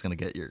is what it's gonna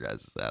get your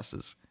guys'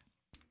 asses.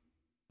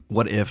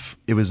 What if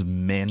it was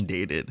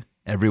mandated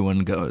everyone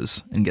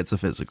goes and gets a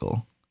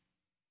physical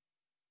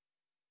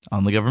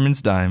on the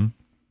government's dime?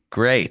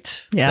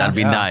 Great. Yeah. That'd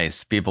be Yeah.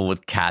 nice. People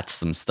would catch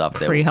some stuff.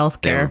 Free they were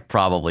healthcare.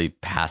 probably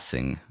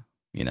passing,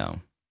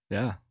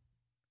 Yeah.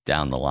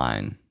 down the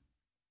line.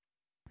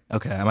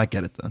 Okay, I might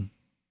get it then.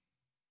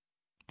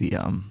 The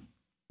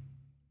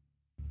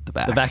The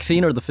vax.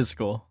 vaccine or the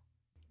physical?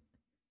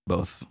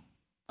 Both.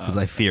 Because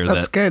I fear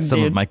That's that good, some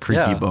of dude. my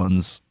creaky Yeah.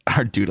 bones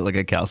are due to like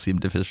a calcium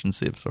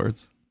deficiency of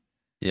sorts.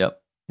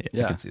 Yep. I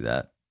Yeah. can see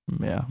that.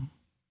 Yeah.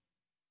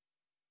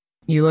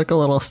 You look a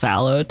little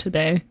sallow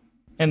today.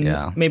 And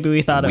Yeah. maybe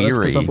we thought it was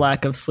because Weary. of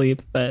lack of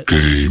sleep, but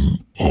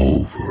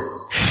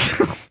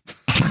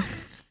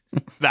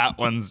That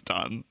one's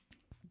done.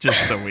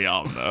 Just so we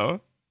all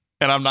know.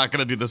 And I'm not going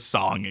to do the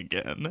song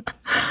again.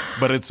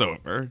 But it's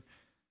over.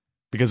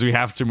 Because we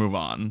have to move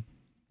on.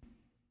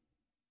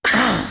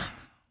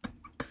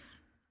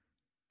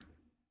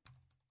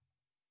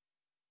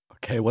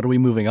 Okay, what are we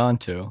moving on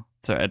to?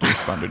 Sorry, I had to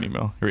respond to an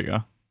email. Here we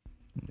go.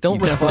 Don't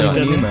You respond to an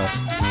definitely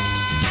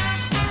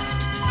email.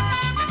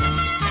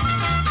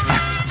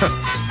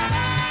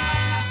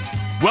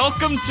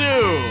 Welcome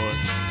to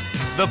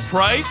The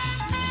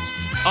Price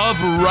of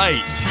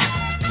Right.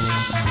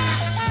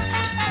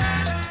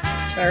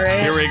 all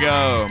right. Here we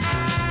go.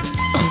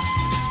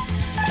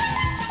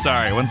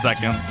 Sorry, 1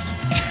 second.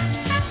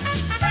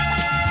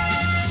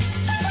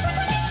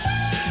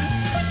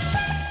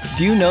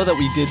 Do you know that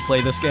we did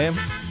play this game?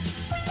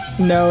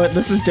 No,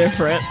 this is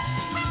different.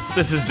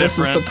 This is This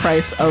different. is the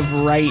price of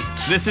right.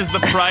 This is the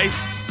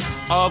price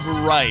of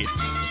right.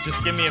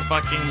 Just give me a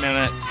fucking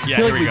minute. Yeah, I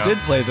feel here like we we go. did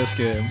play this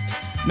game.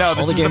 No, All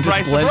this the is the games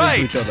price just of blend right.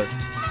 into each other.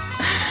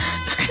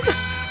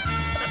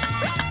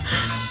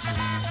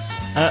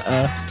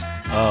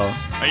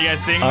 Oh. Are you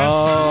guys seeing this?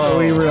 Oh,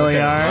 We really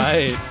okay, are.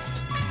 Right.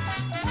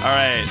 All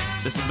right.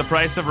 This is the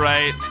price of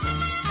right.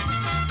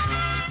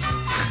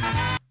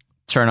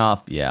 Turn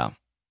off. Yeah.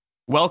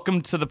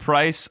 Welcome to the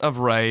price of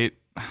right.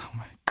 Oh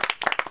my.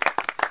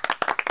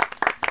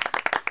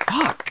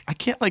 Fuck. I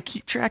can't like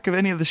keep track of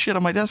any of the shit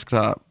on my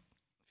desktop. I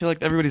feel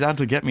like everybody's out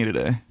to get me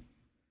today.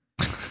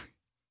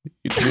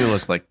 You do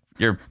look like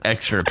you're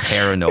extra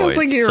paranoid Feels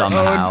like your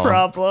somehow. own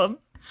problem.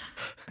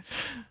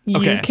 You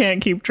Okay.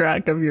 can't keep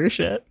track of your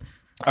shit.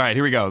 All right,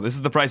 here we go. This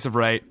is the price of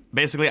right.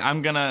 Basically,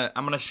 I'm gonna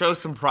show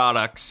some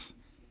products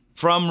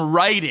from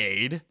Rite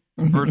Aid,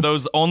 for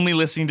those only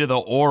listening to the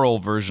oral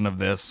version of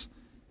this.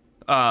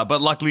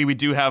 But luckily, we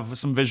do have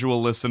some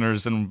visual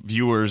listeners and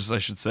viewers, I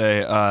should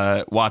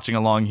say, watching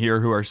along here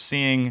who are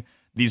seeing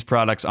these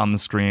products on the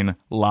screen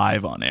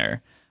live on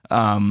air.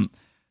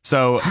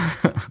 So,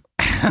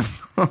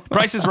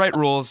 Price is Right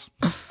rules,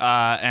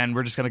 and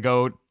we're just going to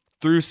go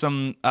through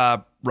some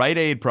Rite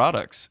Aid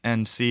products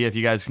and see if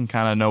you guys can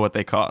kind of know what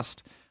they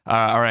cost.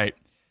 All right.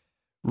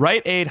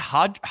 Rite Aid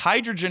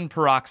hydrogen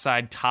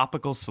peroxide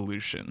topical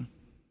solution.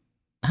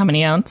 How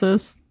many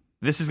ounces?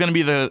 This is going to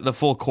be the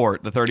full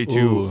quart, the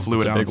 32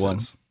 fluid that's a big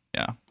ounces.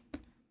 one.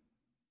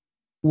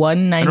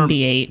 Yeah.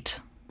 $198.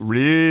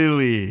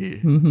 Really?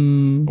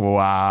 Mm-hmm.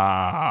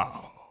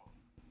 Wow.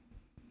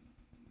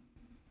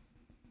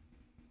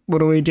 What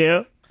do we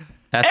do?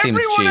 That seems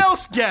cheap. Everyone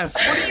else guess.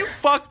 What are you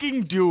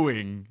fucking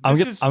doing?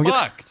 This is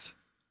fucked.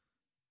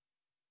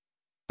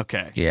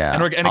 Okay. Yeah.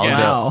 And again,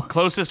 Wow. it's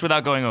closest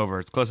without going over.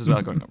 It's closest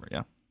without going over.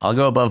 Yeah. I'll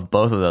go above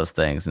both of those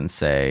things and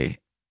say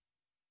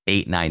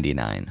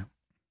 $8.99.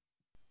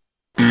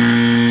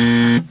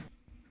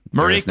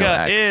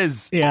 Marika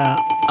is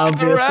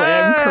obviously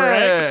I'm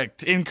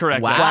correct.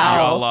 Incorrect. Wow. Actually,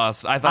 you all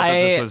lost. I thought that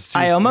this was too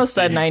I almost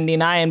said 50.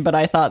 99, but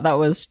I thought that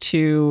was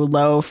too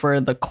low for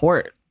the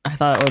quart. I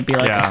thought it would be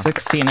like a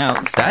 16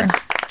 ounce.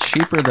 That's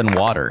cheaper than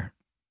water.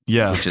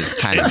 Yeah. Which is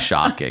kind of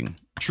shocking.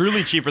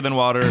 Truly cheaper than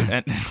water.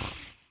 And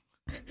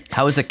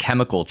how is a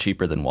chemical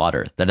cheaper than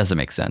water? That doesn't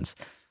make sense.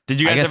 Did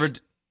you guys ever?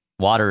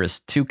 Water is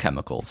two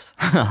chemicals,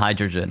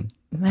 hydrogen,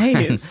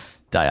 Nice.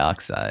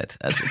 dioxide,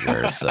 as it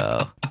were.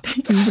 So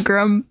He's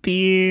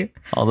grumpy.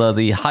 although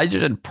the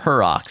hydrogen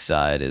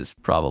peroxide is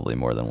probably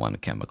more than one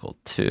chemical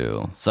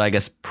too. So I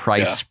guess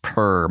price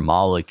per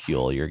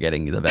molecule, you're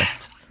getting the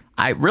best.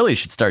 I really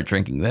should start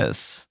drinking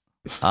this.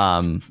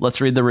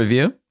 Let's read the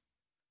review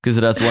because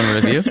it has one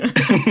review.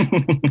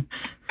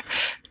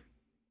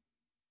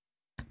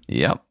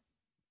 Yep.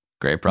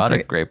 Great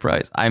product, great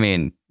price. I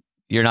mean,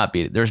 you're not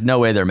beating. There's no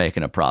way they're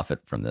making a profit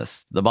from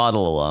this. The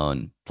bottle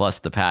alone, plus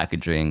the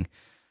packaging,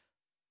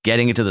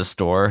 getting it to the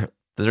store.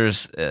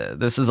 This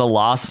is a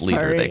loss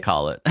leader, they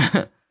call it.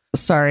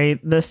 Sorry,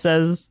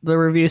 the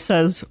review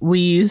says we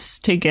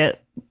used to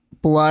get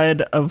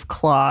blood of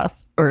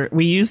cloth, or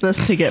we use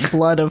this to get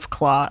blood of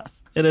cloth.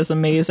 It is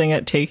amazing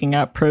at taking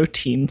out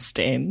protein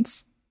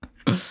stains.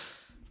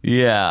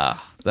 Yeah,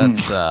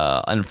 that's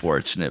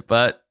unfortunate.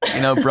 But,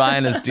 you know,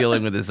 Brian is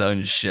dealing with his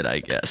own shit, I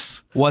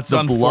guess. What's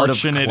The blood of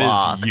unfortunate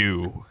cloth. is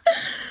you.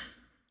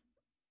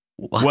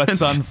 What?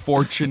 What's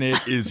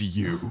unfortunate is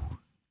you.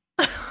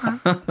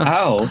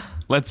 Ow.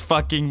 Let's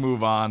fucking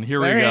move on. Here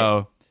All we right.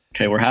 go.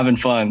 Okay, we're having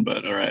fun,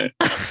 but all right.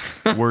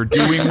 We're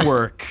doing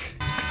work.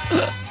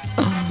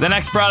 The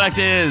next product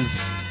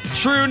is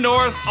True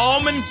North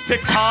Almond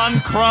Pecan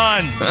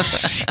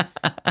Crunch.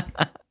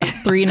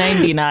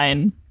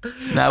 $3.99.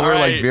 Now we're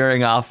right. like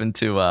veering off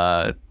into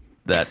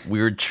that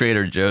weird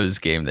Trader Joe's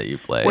game that you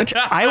play. Which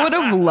I would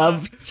have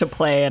loved to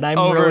play, and I'm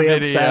Over really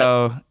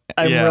video. upset.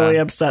 I'm Yeah. really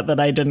upset that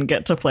I didn't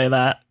get to play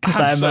that because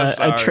I'm I'm, so a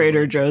sorry.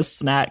 Trader Joe's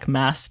snack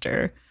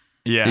master.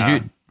 Yeah.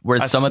 Were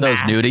A some of those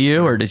new to you,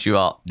 snackster. or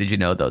did you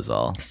know those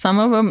all? Some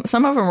of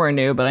them were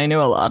new, but I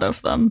knew a lot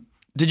of them.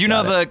 Did you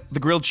know the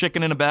grilled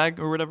chicken in a bag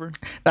or whatever?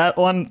 That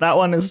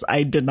one is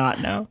I did not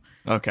know.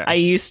 Okay. I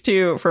used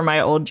to, for my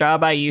old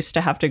job, I used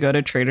to have to go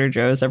to Trader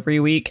Joe's every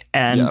week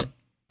and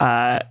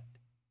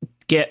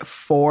get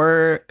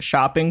 4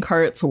 shopping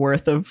carts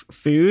worth of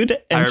food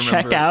and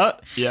check remember.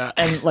 out. Yeah.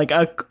 And like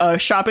a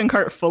shopping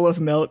cart full of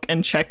milk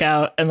and check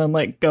out and then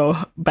like go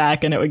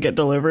back and it would get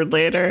delivered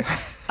later.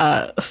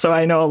 So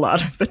I know a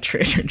lot of the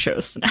Trader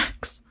Joe's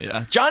snacks.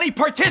 Yeah. Johnny,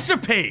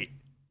 participate.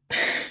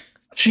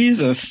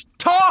 Jesus.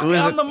 Talk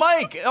on the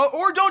mic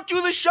or don't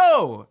do the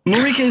show.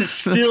 Marika is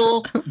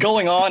still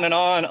going on and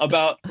on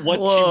about what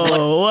Whoa, she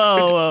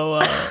whoa.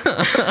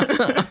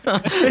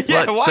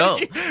 Yeah, But why don't-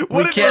 did you, we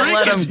what did can't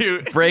let Marika him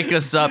do? break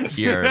us up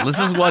here. This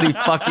is what he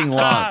fucking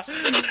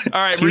wants.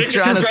 All right, He's Marika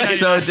trying to said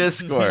sow $3.99.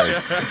 discord.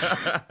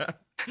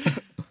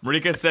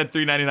 Marika said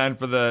 $3.99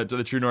 for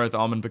the True North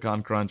Almond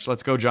Pecan Crunch.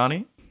 Let's go,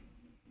 Johnny.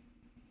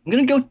 I'm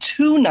gonna go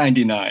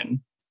 $2.99.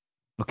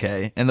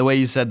 Okay, and the way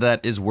you said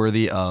that is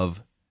worthy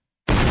of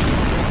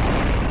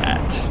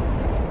that.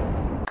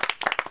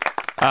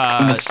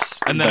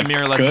 And then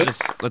Amir,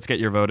 let's get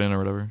your vote in or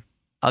whatever.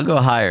 I'll go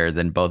higher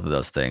than both of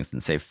those things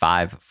and say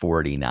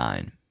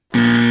 $5.49.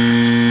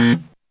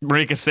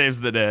 Marika saves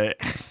the day.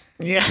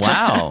 Yeah.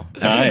 Wow,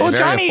 Nice. that's Well,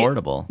 very Johnny-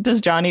 affordable. Does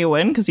Johnny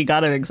win? Because he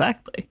got it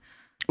exactly.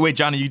 Wait,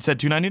 Johnny, you said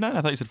 $2.99?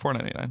 I thought you said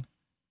 $4.99.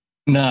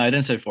 No, I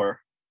didn't say 4.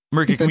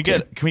 Marika, He can we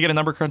said get a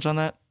number crunch on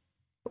that?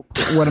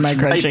 What am I Right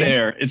grudging?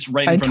 there. It's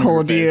right I in front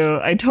told of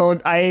your face.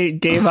 you. I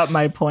gave up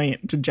my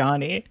point to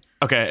Johnny.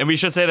 Okay, and we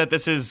should say that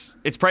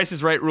it's Price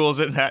is Right rules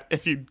in that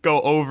if you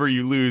go over,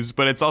 you lose,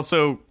 but it's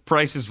also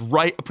Price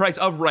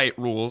of Right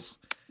rules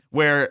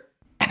where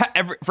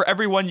for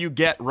every one you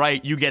get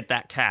right, you get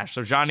that cash.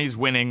 So Johnny's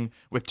winning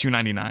with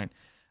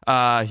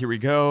 $2.99. Here we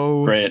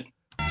go. Great.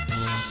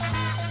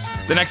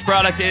 The next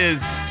product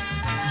is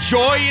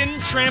Joy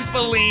and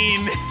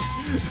Trampoline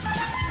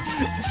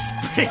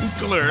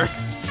sprinkler.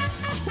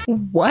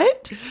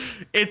 What?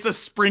 It's a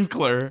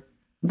sprinkler.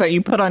 That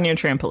you put on your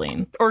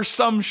trampoline. Or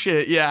some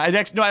shit. Yeah. I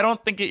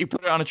don't think you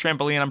put it on a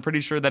trampoline. I'm pretty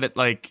sure that it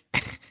like...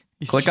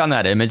 Click on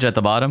that image at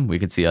the bottom. We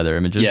could see other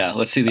images. Yeah,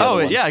 let's see the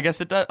other ones. Yeah, I guess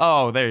it does.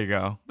 Oh, there you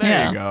go.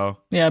 There you go.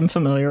 Yeah, I'm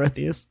familiar with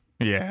these.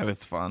 Yeah,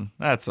 that's fun.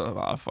 That's a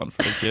lot of fun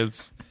for the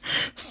kids.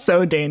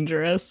 So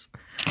dangerous.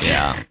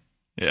 Yeah.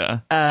 Yeah.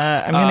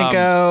 I'm going to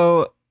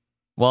go...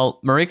 Well,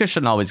 Marika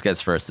shouldn't always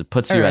guess first. It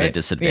puts you at a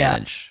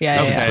disadvantage.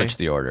 Yeah. You can switch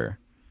the order.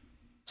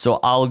 So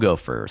I'll go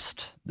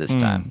first this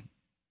time.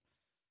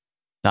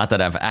 Not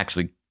that I've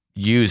actually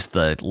used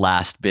the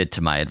last bit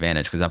to my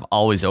advantage because I've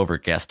always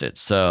overguessed it.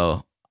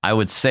 So I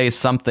would say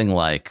something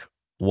like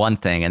one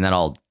thing and then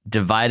I'll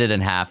divide it in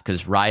half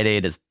because Rite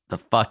Aid is the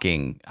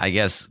fucking, I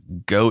guess,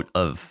 goat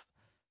of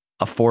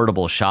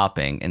affordable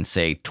shopping and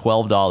say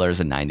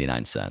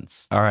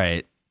 $12.99. All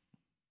right.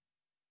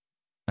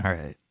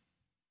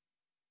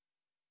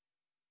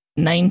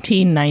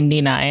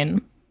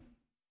 $19.99.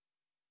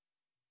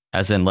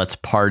 As in, let's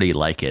party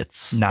like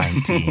it's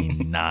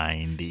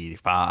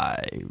 1995.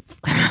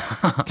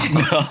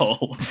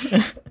 No.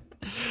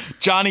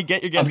 Johnny,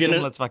 get your guess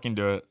in. Let's fucking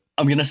do it.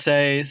 I'm going to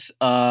say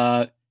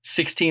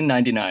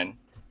 $16.99.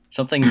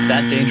 Something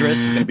that dangerous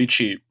is going to be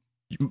cheap.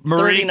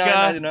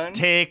 Marika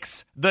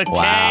takes the cake.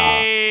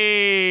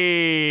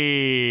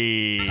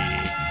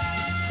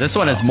 This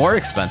one is more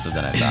expensive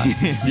than I thought.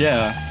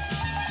 Yeah.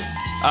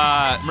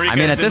 Marika, I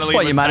mean, at this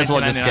point, you might as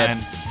well just get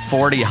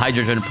 40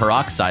 hydrogen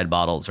peroxide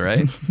bottles,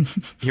 right?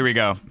 Here we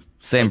go.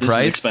 Same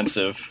price. Is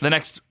expensive. The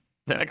next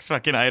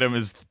fucking item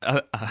is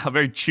a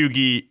very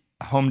chuggy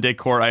home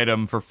decor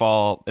item for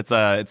fall. It's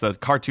a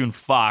cartoon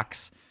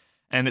fox,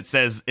 and it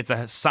says it's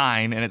a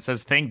sign, and it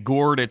says "Thank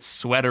Gord it's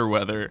sweater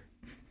weather."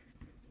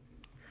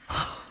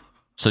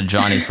 So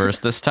Johnny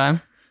first this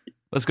time.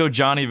 Let's go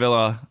Johnny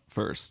Villa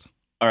first.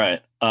 All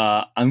right.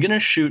 I'm gonna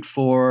shoot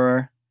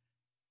for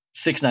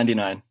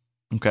 $6.99.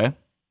 Okay.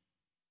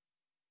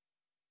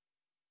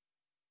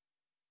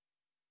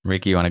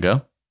 Ricky, you want to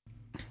go?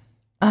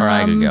 Or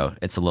I could go.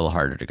 It's a little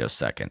harder to go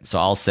second. So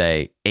I'll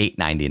say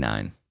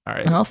 $8.99. All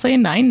right. And I'll say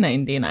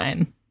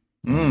 $9.99.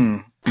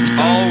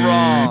 All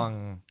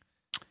wrong.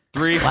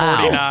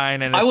 $3.49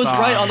 and it's I was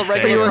right on the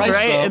regular price.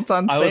 Though. It's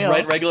on sale. I was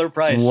right regular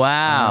price.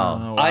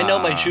 Wow. I know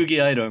my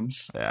chuggy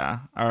items. Yeah.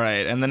 All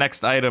right. And the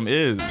next item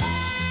is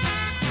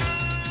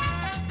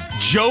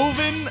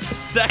Joven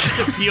Sex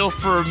Appeal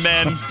for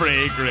Men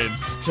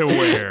fragrance to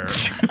wear.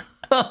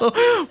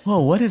 Whoa,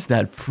 what is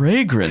that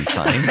fragrance,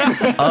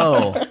 honey?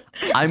 Oh,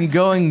 I'm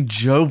going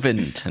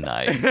Joven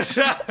tonight.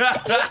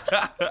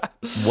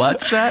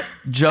 What's that?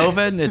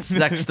 Joven? It's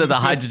next to the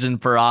hydrogen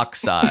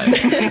peroxide.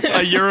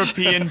 A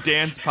European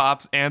dance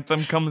pop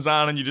anthem comes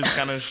on and you just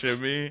kind of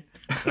shimmy.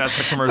 That's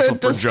the commercial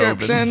for Joven.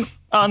 Description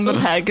on the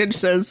package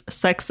says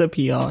sex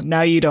appeal.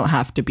 Now you don't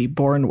have to be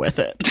born with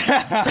it.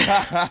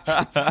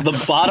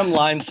 The bottom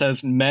line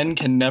says men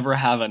can never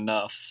have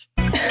enough.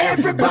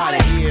 Everybody,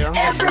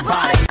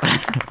 everybody.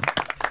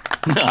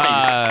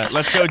 Nice.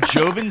 Let's go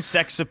Joven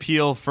Sex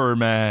Appeal for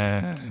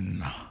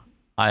Men.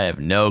 I have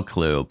no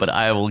clue, but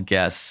I will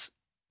guess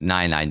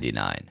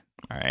 $9.99.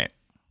 All right.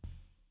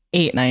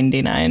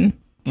 $8.99.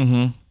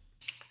 Mm-hmm.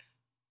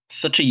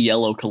 Such a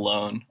yellow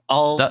cologne.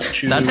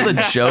 That's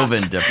the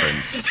Joven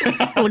difference.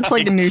 Looks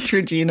like a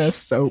Neutrogena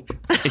soap.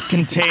 It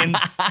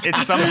contains.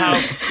 It's somehow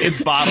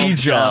it's bottled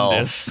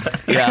jaundice.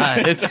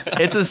 Yeah,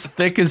 it's as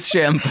thick as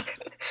shampoo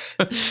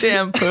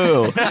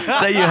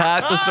that you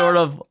have to sort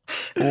of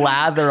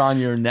lather on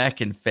your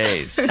neck and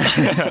face.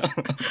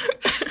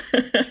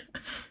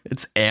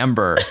 It's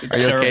amber. Are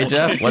you okay,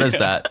 Jeff? What is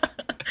that?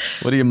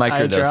 What are you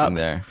microdosing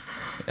there?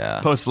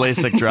 Yeah. Post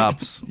LASIK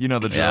drops. You know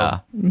the drill. Yeah.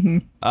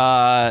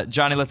 Mm-hmm.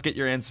 Johnny, let's get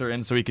your answer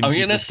in so we can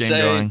keep this game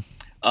going.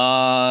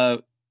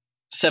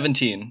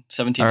 17.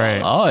 $17. All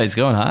right. Oh, he's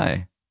going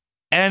high.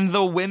 And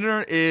the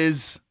winner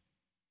is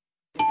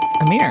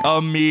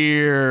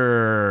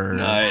Amir.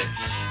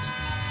 Nice.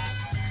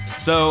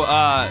 So,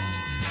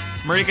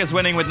 Marika's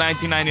winning with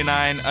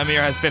 $19.99.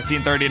 Amir has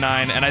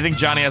 $15.39, and I think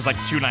Johnny has like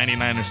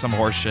 $2.99 or some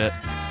horse shit.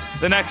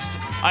 The next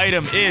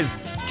item is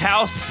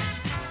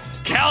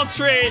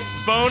Caltrate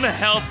Bone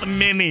Health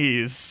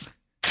Minis.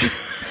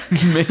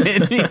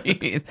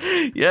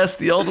 Minis. Yes,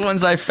 the old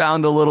ones I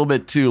found a little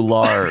bit too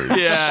large.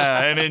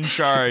 Yeah, and in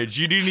charge.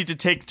 You do need to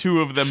take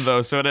 2 of them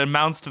though, so it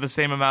amounts to the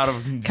same amount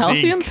of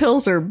Calcium zinc.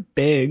 pills are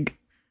big.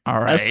 All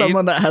right. As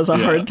someone that has a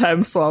hard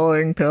time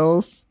swallowing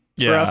pills,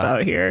 it's rough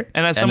out here.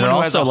 And as someone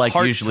who has also a like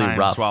hard usually time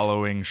rough.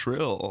 swallowing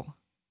Shrill.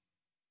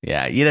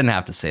 Yeah, you didn't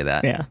have to say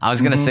that. Yeah. I was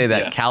going to say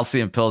that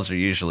calcium pills are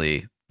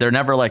usually, they're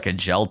never like a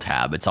gel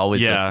tab. It's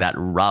always like that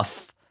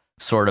rough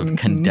sort of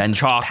condensed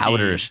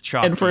powder.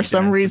 And for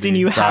some reason,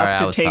 you have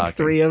to take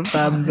 3 of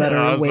them that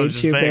are way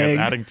too big.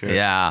 Adding to it.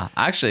 Yeah,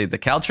 actually, the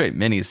Caltrate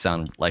minis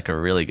sound like a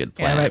really good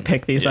plan. Yeah, I might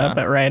pick these up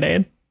at Rite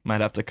Aid.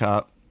 Might have to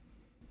cop.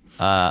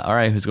 All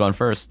right, who's going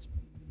first?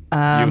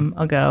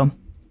 I'll go.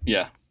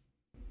 Yeah.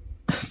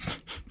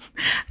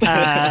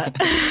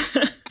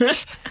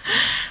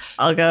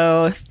 I'll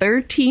go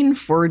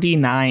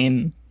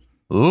 $13.49.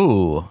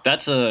 Ooh.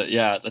 That's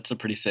a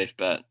pretty safe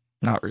bet.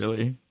 Not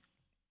really.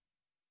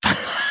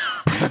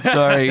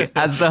 Sorry,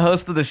 as the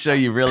host of the show,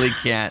 you really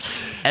can't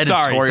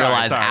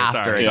editorialize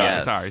after it.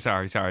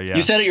 Sorry. Yeah.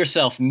 You said it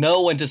yourself.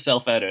 Know when to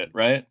self-edit,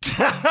 right?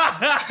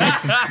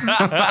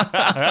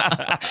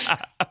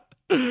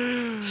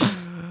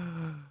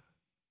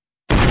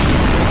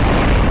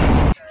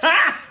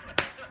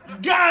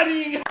 Got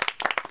him!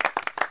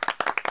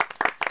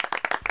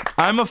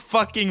 I'm a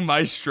fucking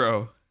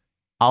maestro.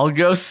 I'll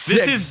go 6.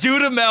 This is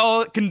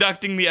Dudamel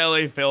conducting the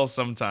LA Phil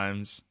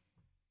sometimes.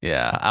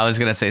 Yeah, I was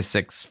gonna say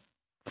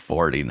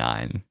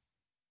 649.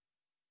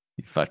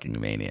 You fucking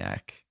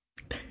maniac.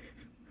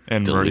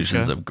 And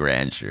delusions Marika? of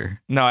grandeur.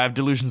 No, I have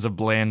delusions of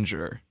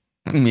blandeur.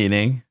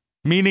 Meaning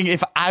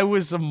if I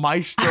was a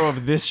maestro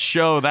of this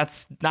show,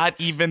 that's not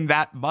even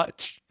that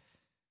much.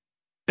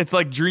 It's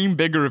like dream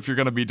bigger if you're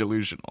gonna be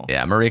delusional.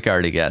 Yeah, Marika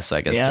already guessed, so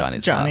I guess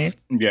Johnny's last.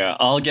 Yeah,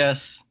 I'll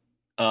guess.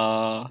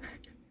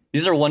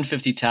 These are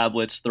 150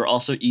 tablets. They're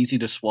also easy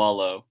to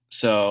swallow.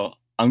 So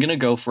I'm gonna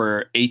go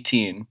for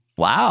 18.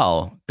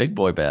 Wow, big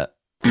boy bet.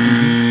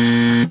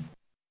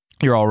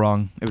 You're all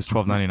wrong. It was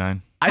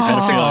 $12.99. I said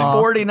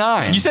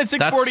 649. You said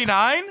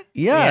 649? Yes.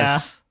 Yeah.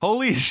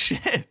 Holy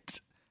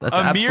shit. That's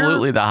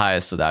absolutely the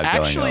highest without going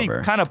over. Actually,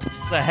 kind of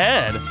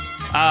ahead.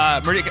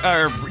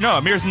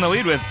 Amir's in the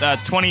lead with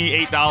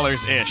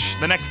 $28-ish.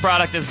 The next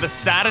product is the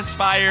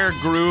Satisfyer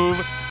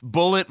Groove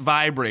Bullet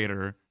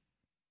Vibrator.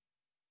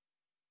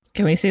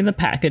 Can we see the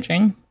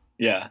packaging?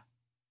 Yeah.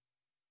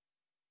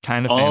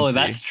 Kind of fancy. Oh,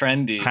 that's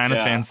trendy. Kind of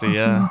fancy,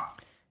 yeah.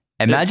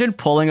 Imagine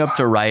pulling up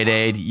to Rite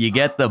Aid, you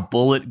get the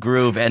Bullet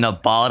Groove and a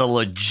bottle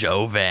of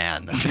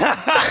Jovan.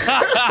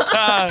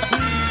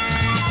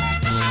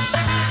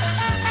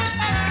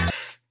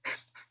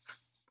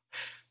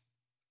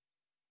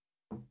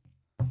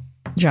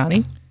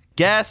 Johnny?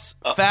 Guess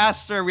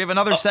faster. We have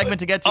another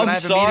segment to get to, and I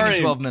have a meeting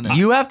in 12 minutes.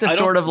 You have to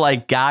sort of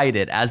like guide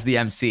it as the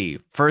MC.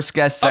 First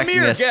guess, second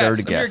guess,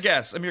 third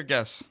guess. Amir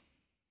guess.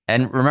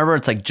 And remember,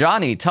 it's like,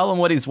 Johnny, tell him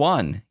what he's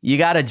won. You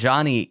got a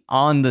Johnny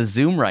on the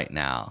Zoom right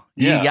now.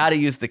 Yeah. You got to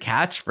use the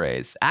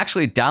catchphrase.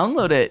 Actually,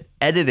 download it,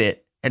 edit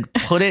it, and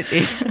put it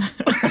in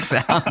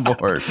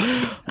soundboard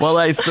while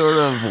I sort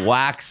of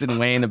wax and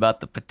wane about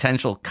the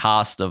potential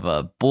cost of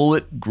a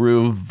Bullet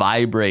Groove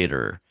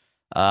vibrator.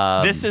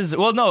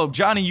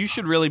 Johnny, you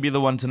should really be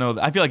the one to know.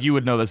 I feel like you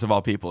would know this of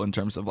all people in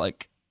terms of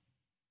like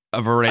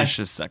a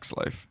voracious sex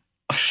life.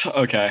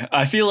 Okay.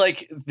 I feel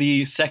like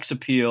the sex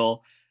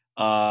appeal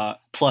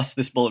plus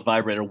this bullet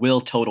vibrator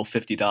will total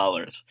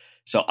 $50.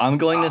 So I'm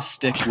going to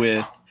stick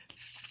with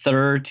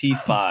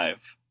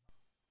 35.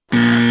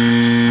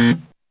 I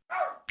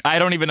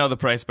don't even know the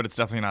price, but it's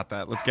definitely not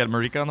that. Let's get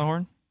Marika on the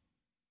horn.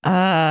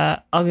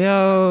 I'll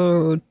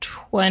go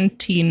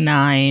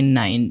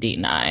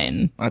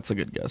 $29.99. That's a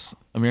good guess.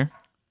 Amir?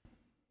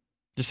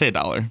 Just say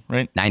 $1,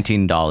 right?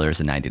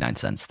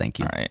 $19.99. Thank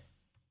you. All right.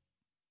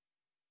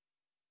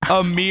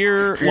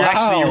 Amir, you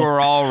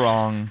were all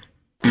wrong.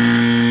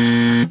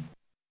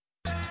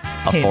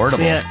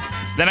 Affordable.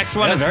 The next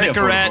one is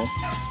Nicorette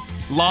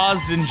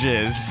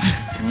lozenges.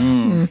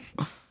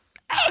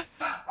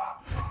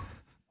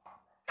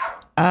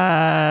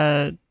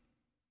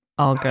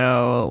 I'll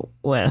go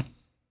with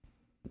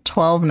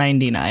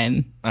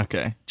 $12.99.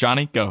 Okay,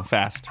 Johnny, go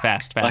fast.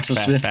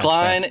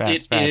 GlaxoSmithKline.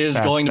 It is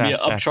going to be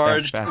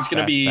upcharged. It's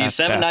going to be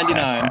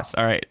 $7.99.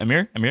 All right,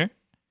 Amir.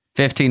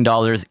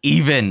 $15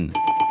 even.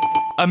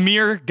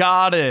 Amir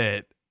got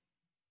it.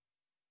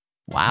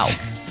 Wow.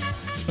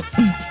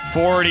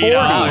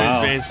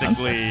 $40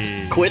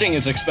 basically. Quitting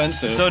is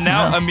expensive. So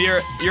now,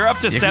 Amir, you're up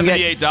to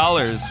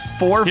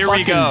 $78. Here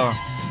we go.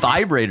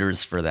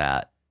 Vibrators for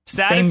that.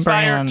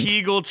 Satisfyer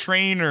Kegel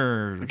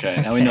trainer. Okay,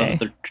 now we know that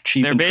they're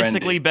cheap. They're and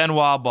basically trendy.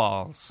 Benoit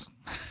balls.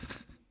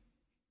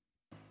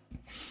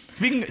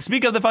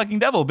 Speak of the fucking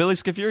devil, Billy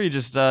Scafuri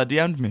just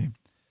DM'd me.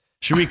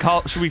 Should we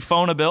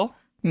phone a bill?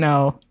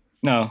 No.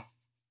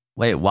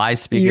 Wait, why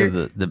speak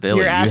of the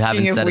Billy? You're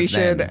asking you haven't if said we his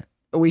should name.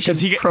 we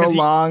should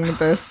prolong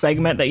the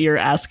segment that you're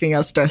asking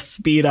us to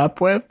speed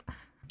up with.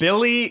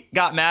 Billy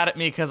got mad at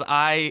me because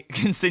I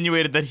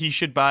insinuated that he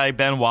should buy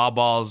Benoit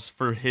balls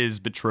for his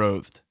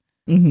betrothed.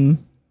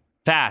 Mm-hmm.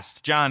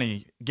 Fast,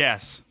 Johnny,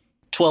 guess.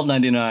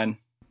 $12.99.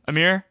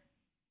 Amir?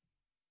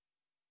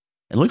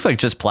 It looks like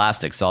just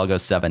plastic, so I'll go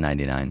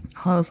 $7.99.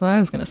 Oh, that's what I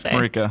was gonna say.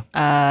 Marika.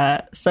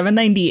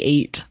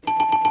 $7.98.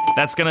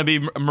 That's gonna be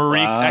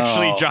Marika. Wow.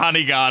 Actually,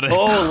 Johnny got it.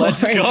 Oh,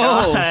 let's go.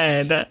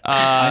 God.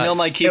 I know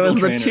my Kegel It was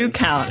trainers. the 2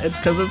 count. It's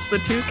because it's the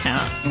 2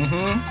 count.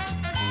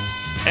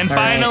 Mm-hmm. And All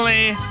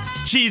finally,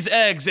 cheese,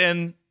 eggs,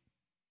 and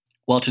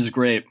Welch's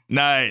grape.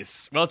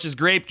 nice Welch's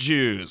grape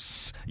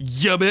juice.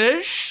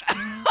 Yubbish.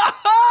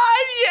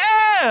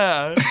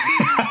 Yeah.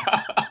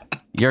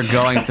 You're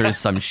going through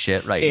some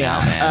shit right now,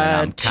 man.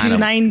 And I'm kind of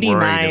 $2.99.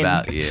 worried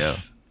about you.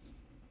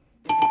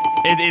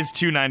 It is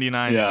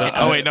 $2.99. Yeah. So,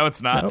 wait, no,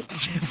 it's not.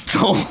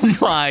 Oh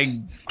my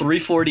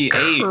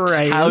 $3.48.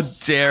 Christ. How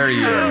dare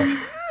you?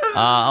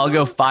 I'll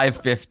go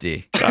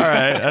 $5.50. All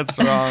right, that's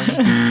wrong.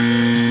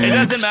 It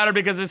doesn't matter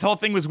because this whole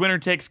thing was winner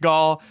takes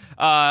all.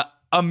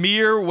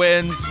 Amir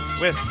wins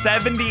with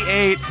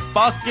 78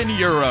 fucking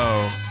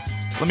euro.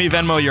 Let me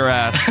Venmo your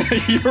ass.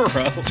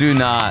 Euro. Do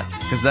not,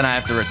 because then I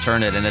have to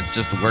return it, and it's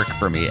just work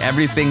for me.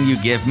 Everything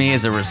you give me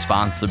is a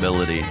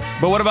responsibility.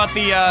 But what about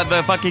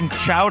the fucking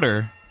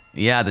chowder?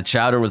 Yeah, the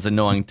chowder was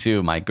annoying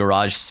too. My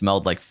garage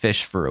smelled like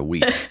fish for a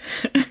week.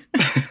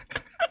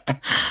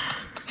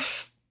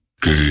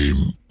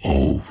 Game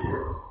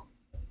over.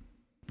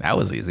 That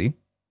was easy.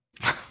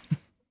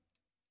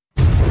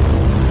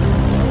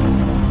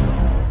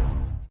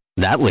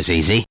 That was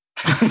easy.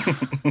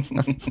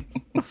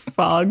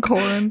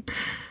 Foghorn.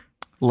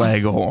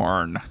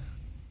 Leghorn.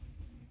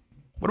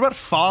 What about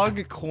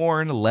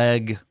foghorn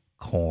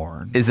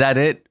leghorn? Is that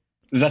it?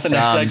 Is that the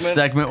next segment?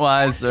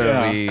 Segment-wise, or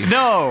Yeah. we...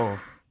 No.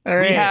 All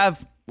right. We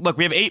have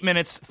 8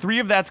 minutes. 3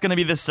 of that's going to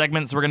be this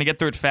segment, so we're going to get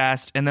through it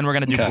fast, and then we're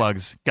going to do Okay.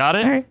 plugs. Got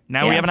it? All right.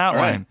 Now we Yeah. have an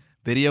outline. All right.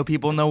 Video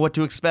people know what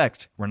to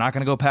expect. We're not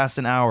going to go past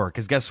an hour,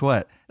 because guess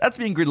what? That's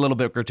being a little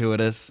bit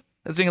gratuitous.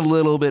 That's being a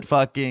little bit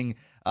fucking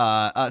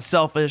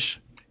selfish.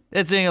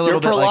 It's being a little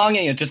You're bit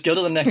prolonging it. Just go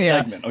to the next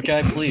Yeah. segment,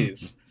 okay?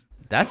 Please.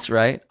 That's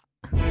right.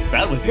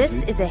 That was This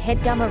easy. is a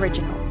HeadGum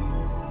original.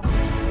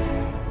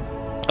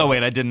 Oh,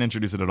 wait, I didn't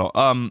introduce it at all.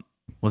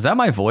 Was that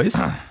my voice?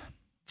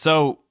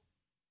 So,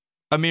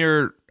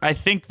 Amir, I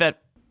think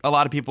that a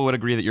lot of people would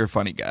agree that you're a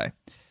funny guy.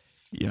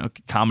 You know,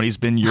 comedy's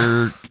been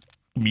your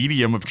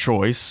medium of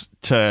choice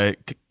to,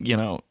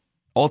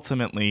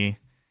 ultimately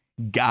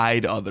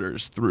guide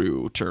others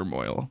through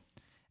turmoil.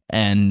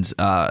 And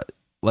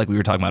like we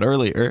were talking about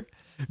earlier,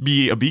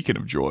 be a beacon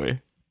of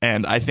joy.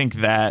 And I think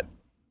that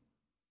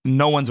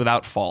no one's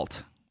without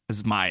fault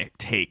is my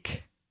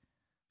take.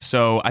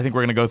 So I think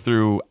we're going to go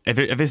through, if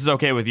this is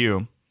okay with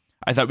you,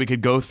 I thought we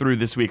could go through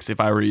this week's If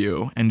I Were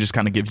You and just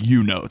kind of give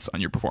you notes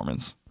on your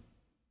performance.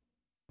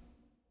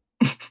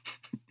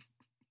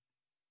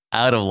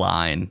 Out of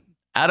line,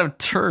 out of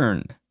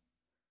turn,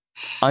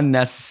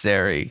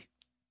 unnecessary,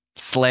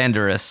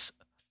 slanderous,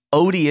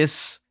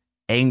 odious,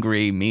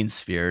 angry,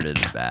 mean-spirited,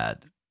 and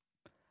bad.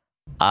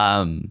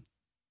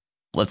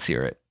 Let's hear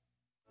it.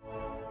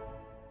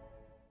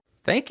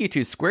 Thank you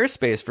to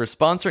Squarespace for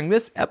sponsoring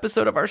this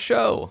episode of our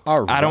show.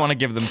 All right. I don't want to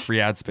give them free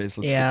ad space.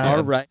 Let's Yeah. skip the ad.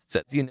 All right.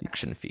 Sets you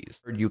action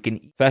fees. Or you can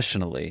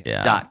Professionally.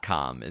 Yeah.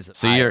 .com is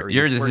so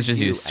you're this is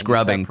just you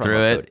scrubbing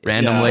through it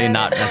randomly,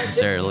 not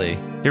necessarily.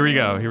 Here we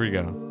go.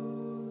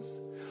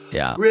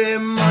 Yeah.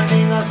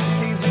 Reminding us to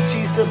seize the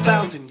cheese of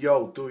fountain,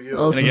 yo, do you?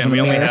 Well, And this again, is we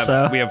only Amir, have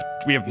so-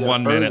 we have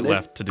 1 minute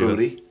left to do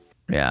it.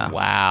 Yeah.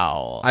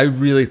 Wow. I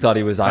really thought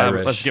he was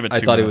Irish. let's give it I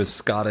 2 thought he minutes. was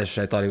Scottish.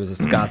 I thought he was a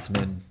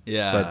Scotsman.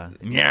 Yeah.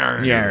 But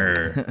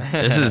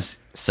This is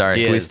sorry.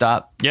 He Can we is.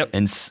 stop? Yep.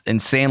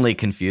 Insanely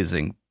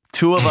confusing.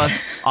 2 of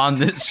us on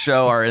this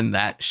show are in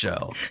that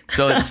show,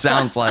 so it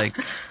sounds like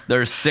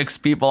there's 6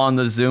 people on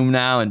the Zoom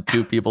now and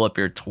 2 people up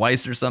here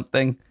twice or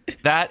something.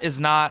 That is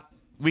not.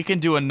 We can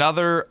do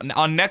another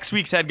on next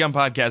week's HeadGum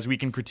podcast. We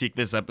can critique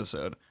this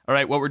episode. All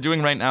right. What we're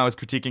doing right now is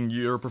critiquing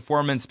your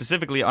performance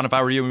specifically on If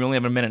I Were You. And we only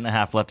have a minute and a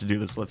half left to do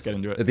this. So let's get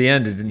into at it. the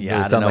end, it didn't Yeah, I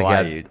really don't sound know like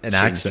why he you had an changed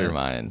accent. your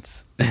mind.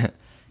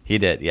 He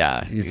did,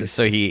 yeah.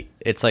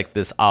 It's like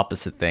this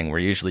opposite thing where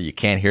usually you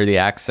can't hear the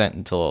accent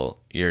until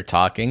you're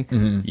talking.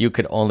 Mm-hmm. You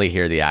could only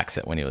hear the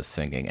accent when he was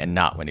singing and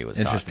not when he was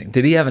Interesting. talking.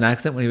 Did he have an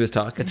accent when he was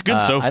talking? It's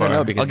good so far. I don't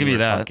know because I'll give you you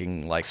were that.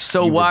 fucking, like,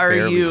 so you were why are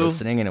barely you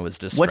listening and it was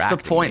just What's the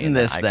point in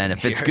this then?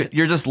 If it's good,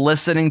 you're just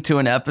listening to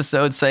an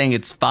episode saying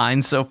it's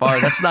fine so far.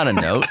 That's not a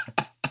note.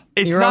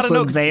 It's You're not also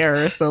a note.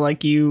 there, so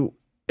like you,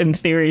 in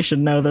theory, should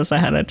know this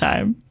ahead of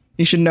time.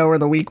 You should know where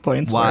the weak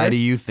points Why were. do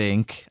you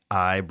think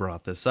I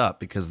brought this up?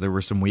 Because there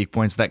were some weak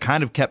points that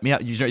kind of kept me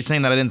up. You're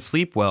saying that I didn't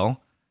sleep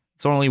well.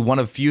 It's only one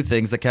of few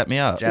things that kept me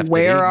up. Jeff,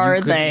 Where you are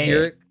couldn't they? hear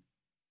it?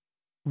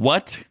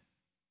 What?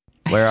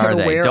 Where said, are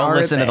they? where Don't are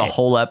listen to the they?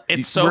 whole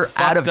It's so We're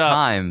out of fucked up.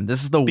 time.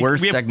 This is the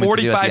worst we have segment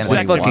to do at 45 the end This of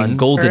seconds. fucking one.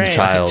 golden 3,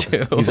 child.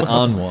 2. He's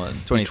on one.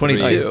 He's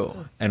 23. 22.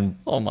 And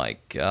Oh my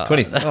god.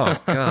 20. Oh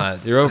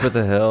god, you're over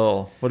the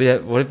hill. What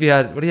have you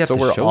had? What do you have So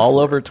to we're show all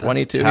for? over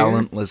 22 here?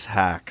 Talentless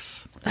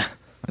hacks.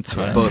 That's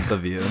what both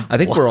of you. I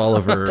think we're all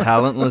over.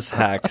 Talentless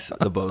hacks,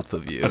 the both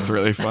of you. That's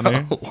really funny.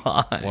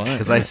 Why?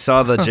 Because I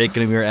saw the Jake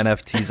and Amir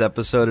NFTs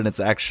episode, and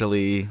it's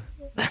actually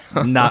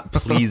not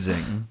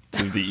pleasing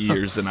to the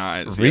ears and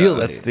eyes.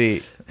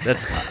 Really?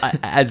 That's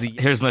as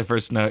Here's my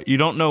first note. You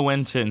don't know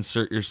when to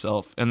insert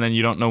yourself, and then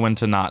you don't know when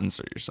to not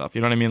insert yourself. You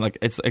know what I mean? Like,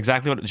 it's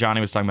exactly what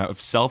Johnny was talking about of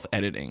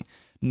self-editing,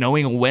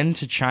 knowing when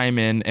to chime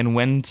in and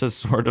when to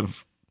sort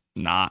of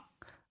not.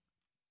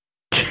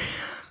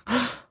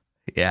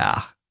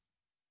 yeah.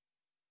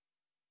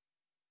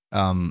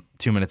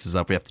 2 minutes is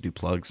up. We have to do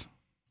plugs.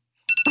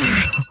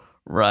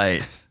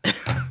 Right.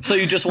 So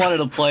you just wanted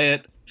to play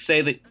it,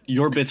 say that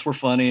your bits were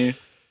funny.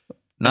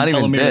 Not and tell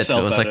even Amir to bits. It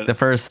was like self-edit. the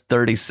first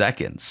 30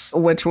 seconds.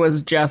 Which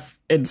was Jeff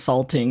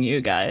insulting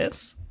you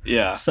guys.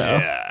 Yeah. So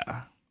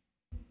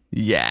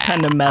Yeah.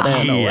 kind of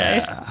meta in a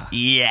way.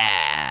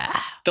 Yeah.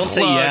 Don't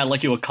say yeah Plugs.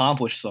 like you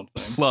accomplished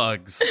something.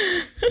 Plugs.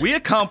 We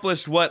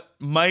accomplished what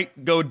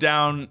might go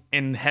down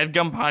in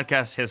HeadGum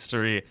podcast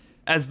history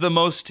as the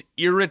most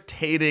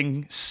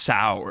irritating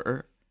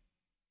sour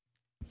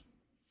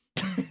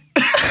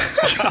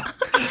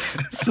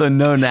So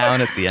no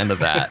noun at the end of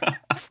that.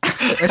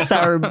 A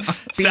sour beer.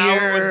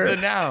 Sour was the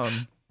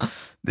noun.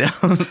 The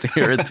most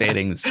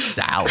irritating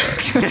sour.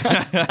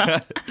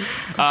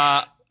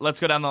 Let's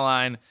go down the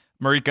line.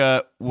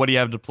 Marika, what do you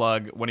have to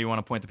plug? What do you want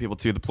to point the people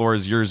to? The floor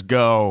is yours.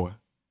 Go.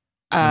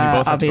 And we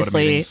both have to go to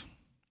Obviously, meetings.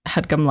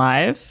 Headgum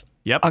Live.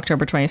 Yep.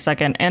 October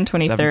 22nd and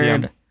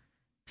 23rd.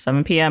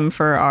 7 p.m.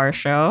 for our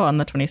show on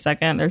the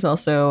 22nd. There's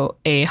also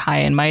a High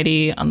and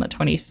Mighty on the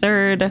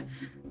 23rd.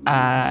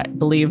 I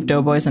believe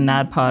Doughboys and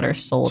NADPOD are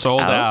sold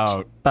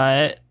out.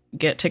 But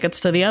get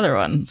tickets to the other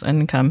ones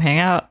and come hang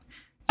out.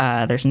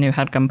 There's a new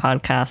Headgum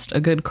podcast,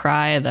 A Good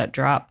Cry, that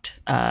dropped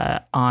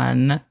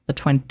on the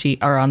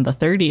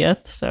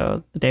 30th,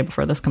 so the day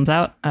before this comes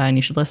out, and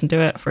you should listen to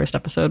it. First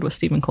episode with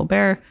Stephen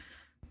Colbert.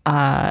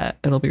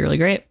 It'll be really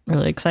great.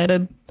 Really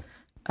excited.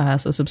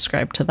 So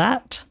subscribe to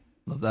that.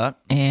 Love that.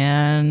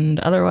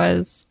 And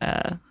otherwise,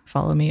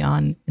 follow me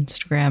on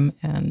Instagram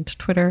and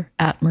Twitter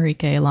at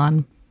Marika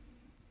Elon.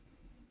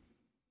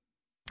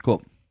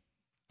 Cool.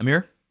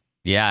 Amir?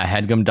 Yeah,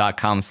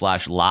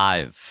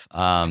 headgum.com/live.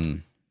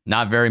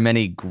 Not very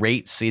many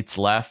great seats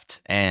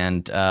left,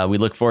 and we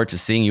look forward to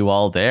seeing you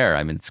all there.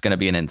 I mean, it's going to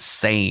be an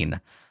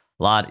insane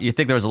lot. You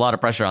think there was a lot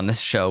of pressure on this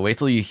show. Wait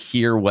till you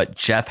hear what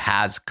Jeff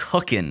has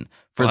cooking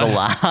for the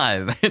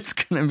live. It's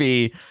going to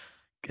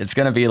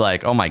be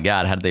like, oh my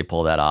God, how did they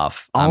pull that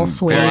off? All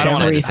sweet. I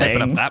don't want to hype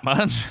it up that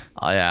much.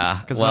 Oh, yeah.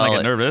 Because then I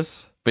get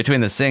nervous.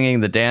 Between the singing,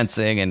 the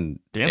dancing, and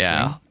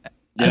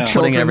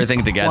putting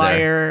everything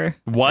together.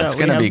 What? It's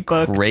going to be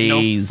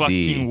crazy. No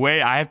fucking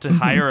way. I have to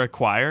hire a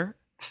choir?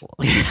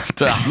 You have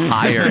to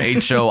hire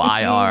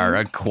HOIR,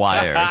 a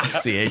choir,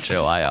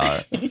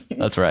 CHOIR.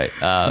 That's right.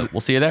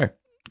 We'll see you there.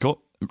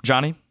 Cool.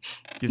 Johnny?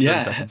 You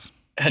have 30 seconds.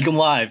 Headgum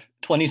Live,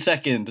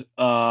 22nd,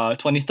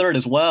 23rd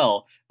as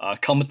well.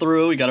 Come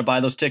through. You got to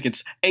buy those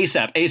tickets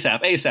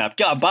ASAP.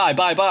 God,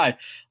 buy.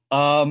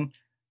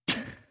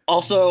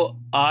 Also,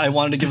 I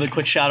wanted to give a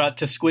quick shout out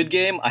to Squid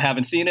Game. I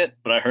haven't seen it,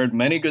 but I heard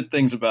many good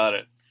things about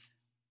it.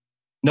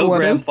 No What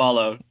Graham is?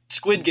 follow.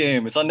 Squid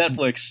Game. It's on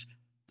Netflix.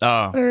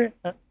 Oh.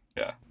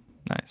 Yeah.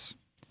 Nice.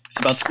 It's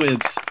about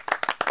squids.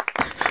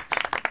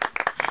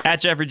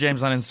 At Jeffrey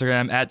James on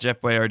Instagram, at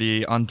Jeff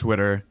Boyardee on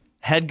Twitter.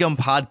 Headgum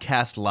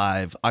Podcast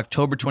Live,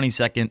 October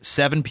 22nd,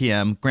 7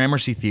 p.m.,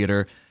 Gramercy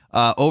Theater.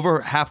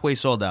 Over halfway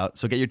sold out,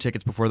 so get your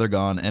tickets before they're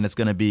gone, and it's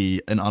going to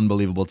be an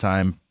unbelievable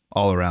time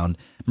all around.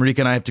 Marika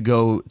and I have to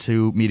go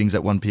to meetings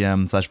at 1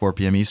 p.m./4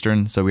 p.m.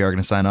 Eastern, so we are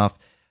going to sign off.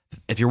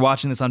 If you're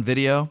watching this on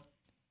video,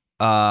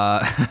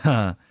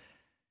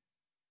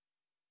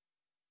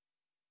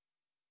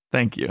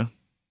 thank you.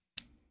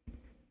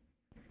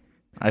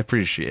 I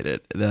appreciate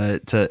it.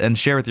 And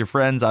share with your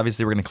friends.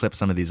 Obviously, we're going to clip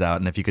some of these out,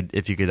 and if you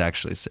could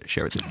actually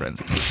share with your friends,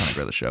 it would kind of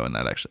grow the show, and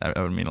that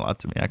would mean a lot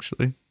to me,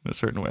 actually, in a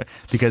certain way.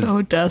 Because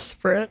so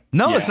desperate.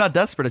 No, It's not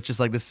desperate. It's just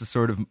like this is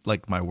sort of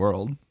like my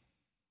world.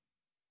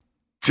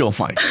 Oh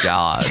my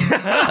God.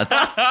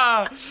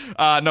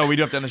 No, we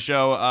do have to end the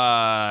show.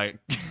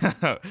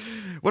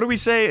 What do we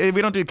say?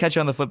 We don't do catch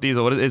you on the flip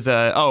diesel. What is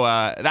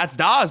that's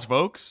Dawes,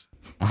 folks.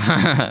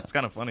 It's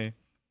kind of funny.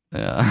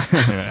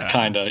 Yeah.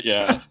 Kinda,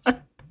 yeah.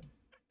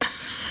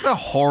 What a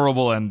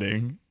horrible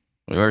ending.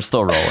 We're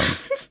still rolling.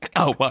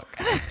 Oh, fuck.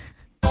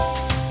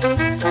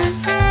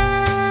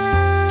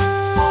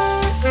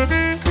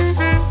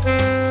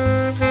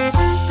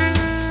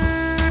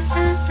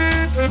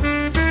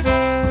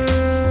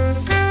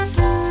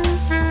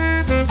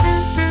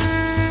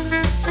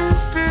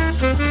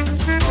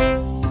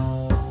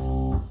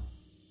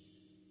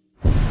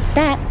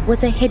 That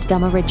was a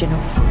HeadGum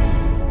original.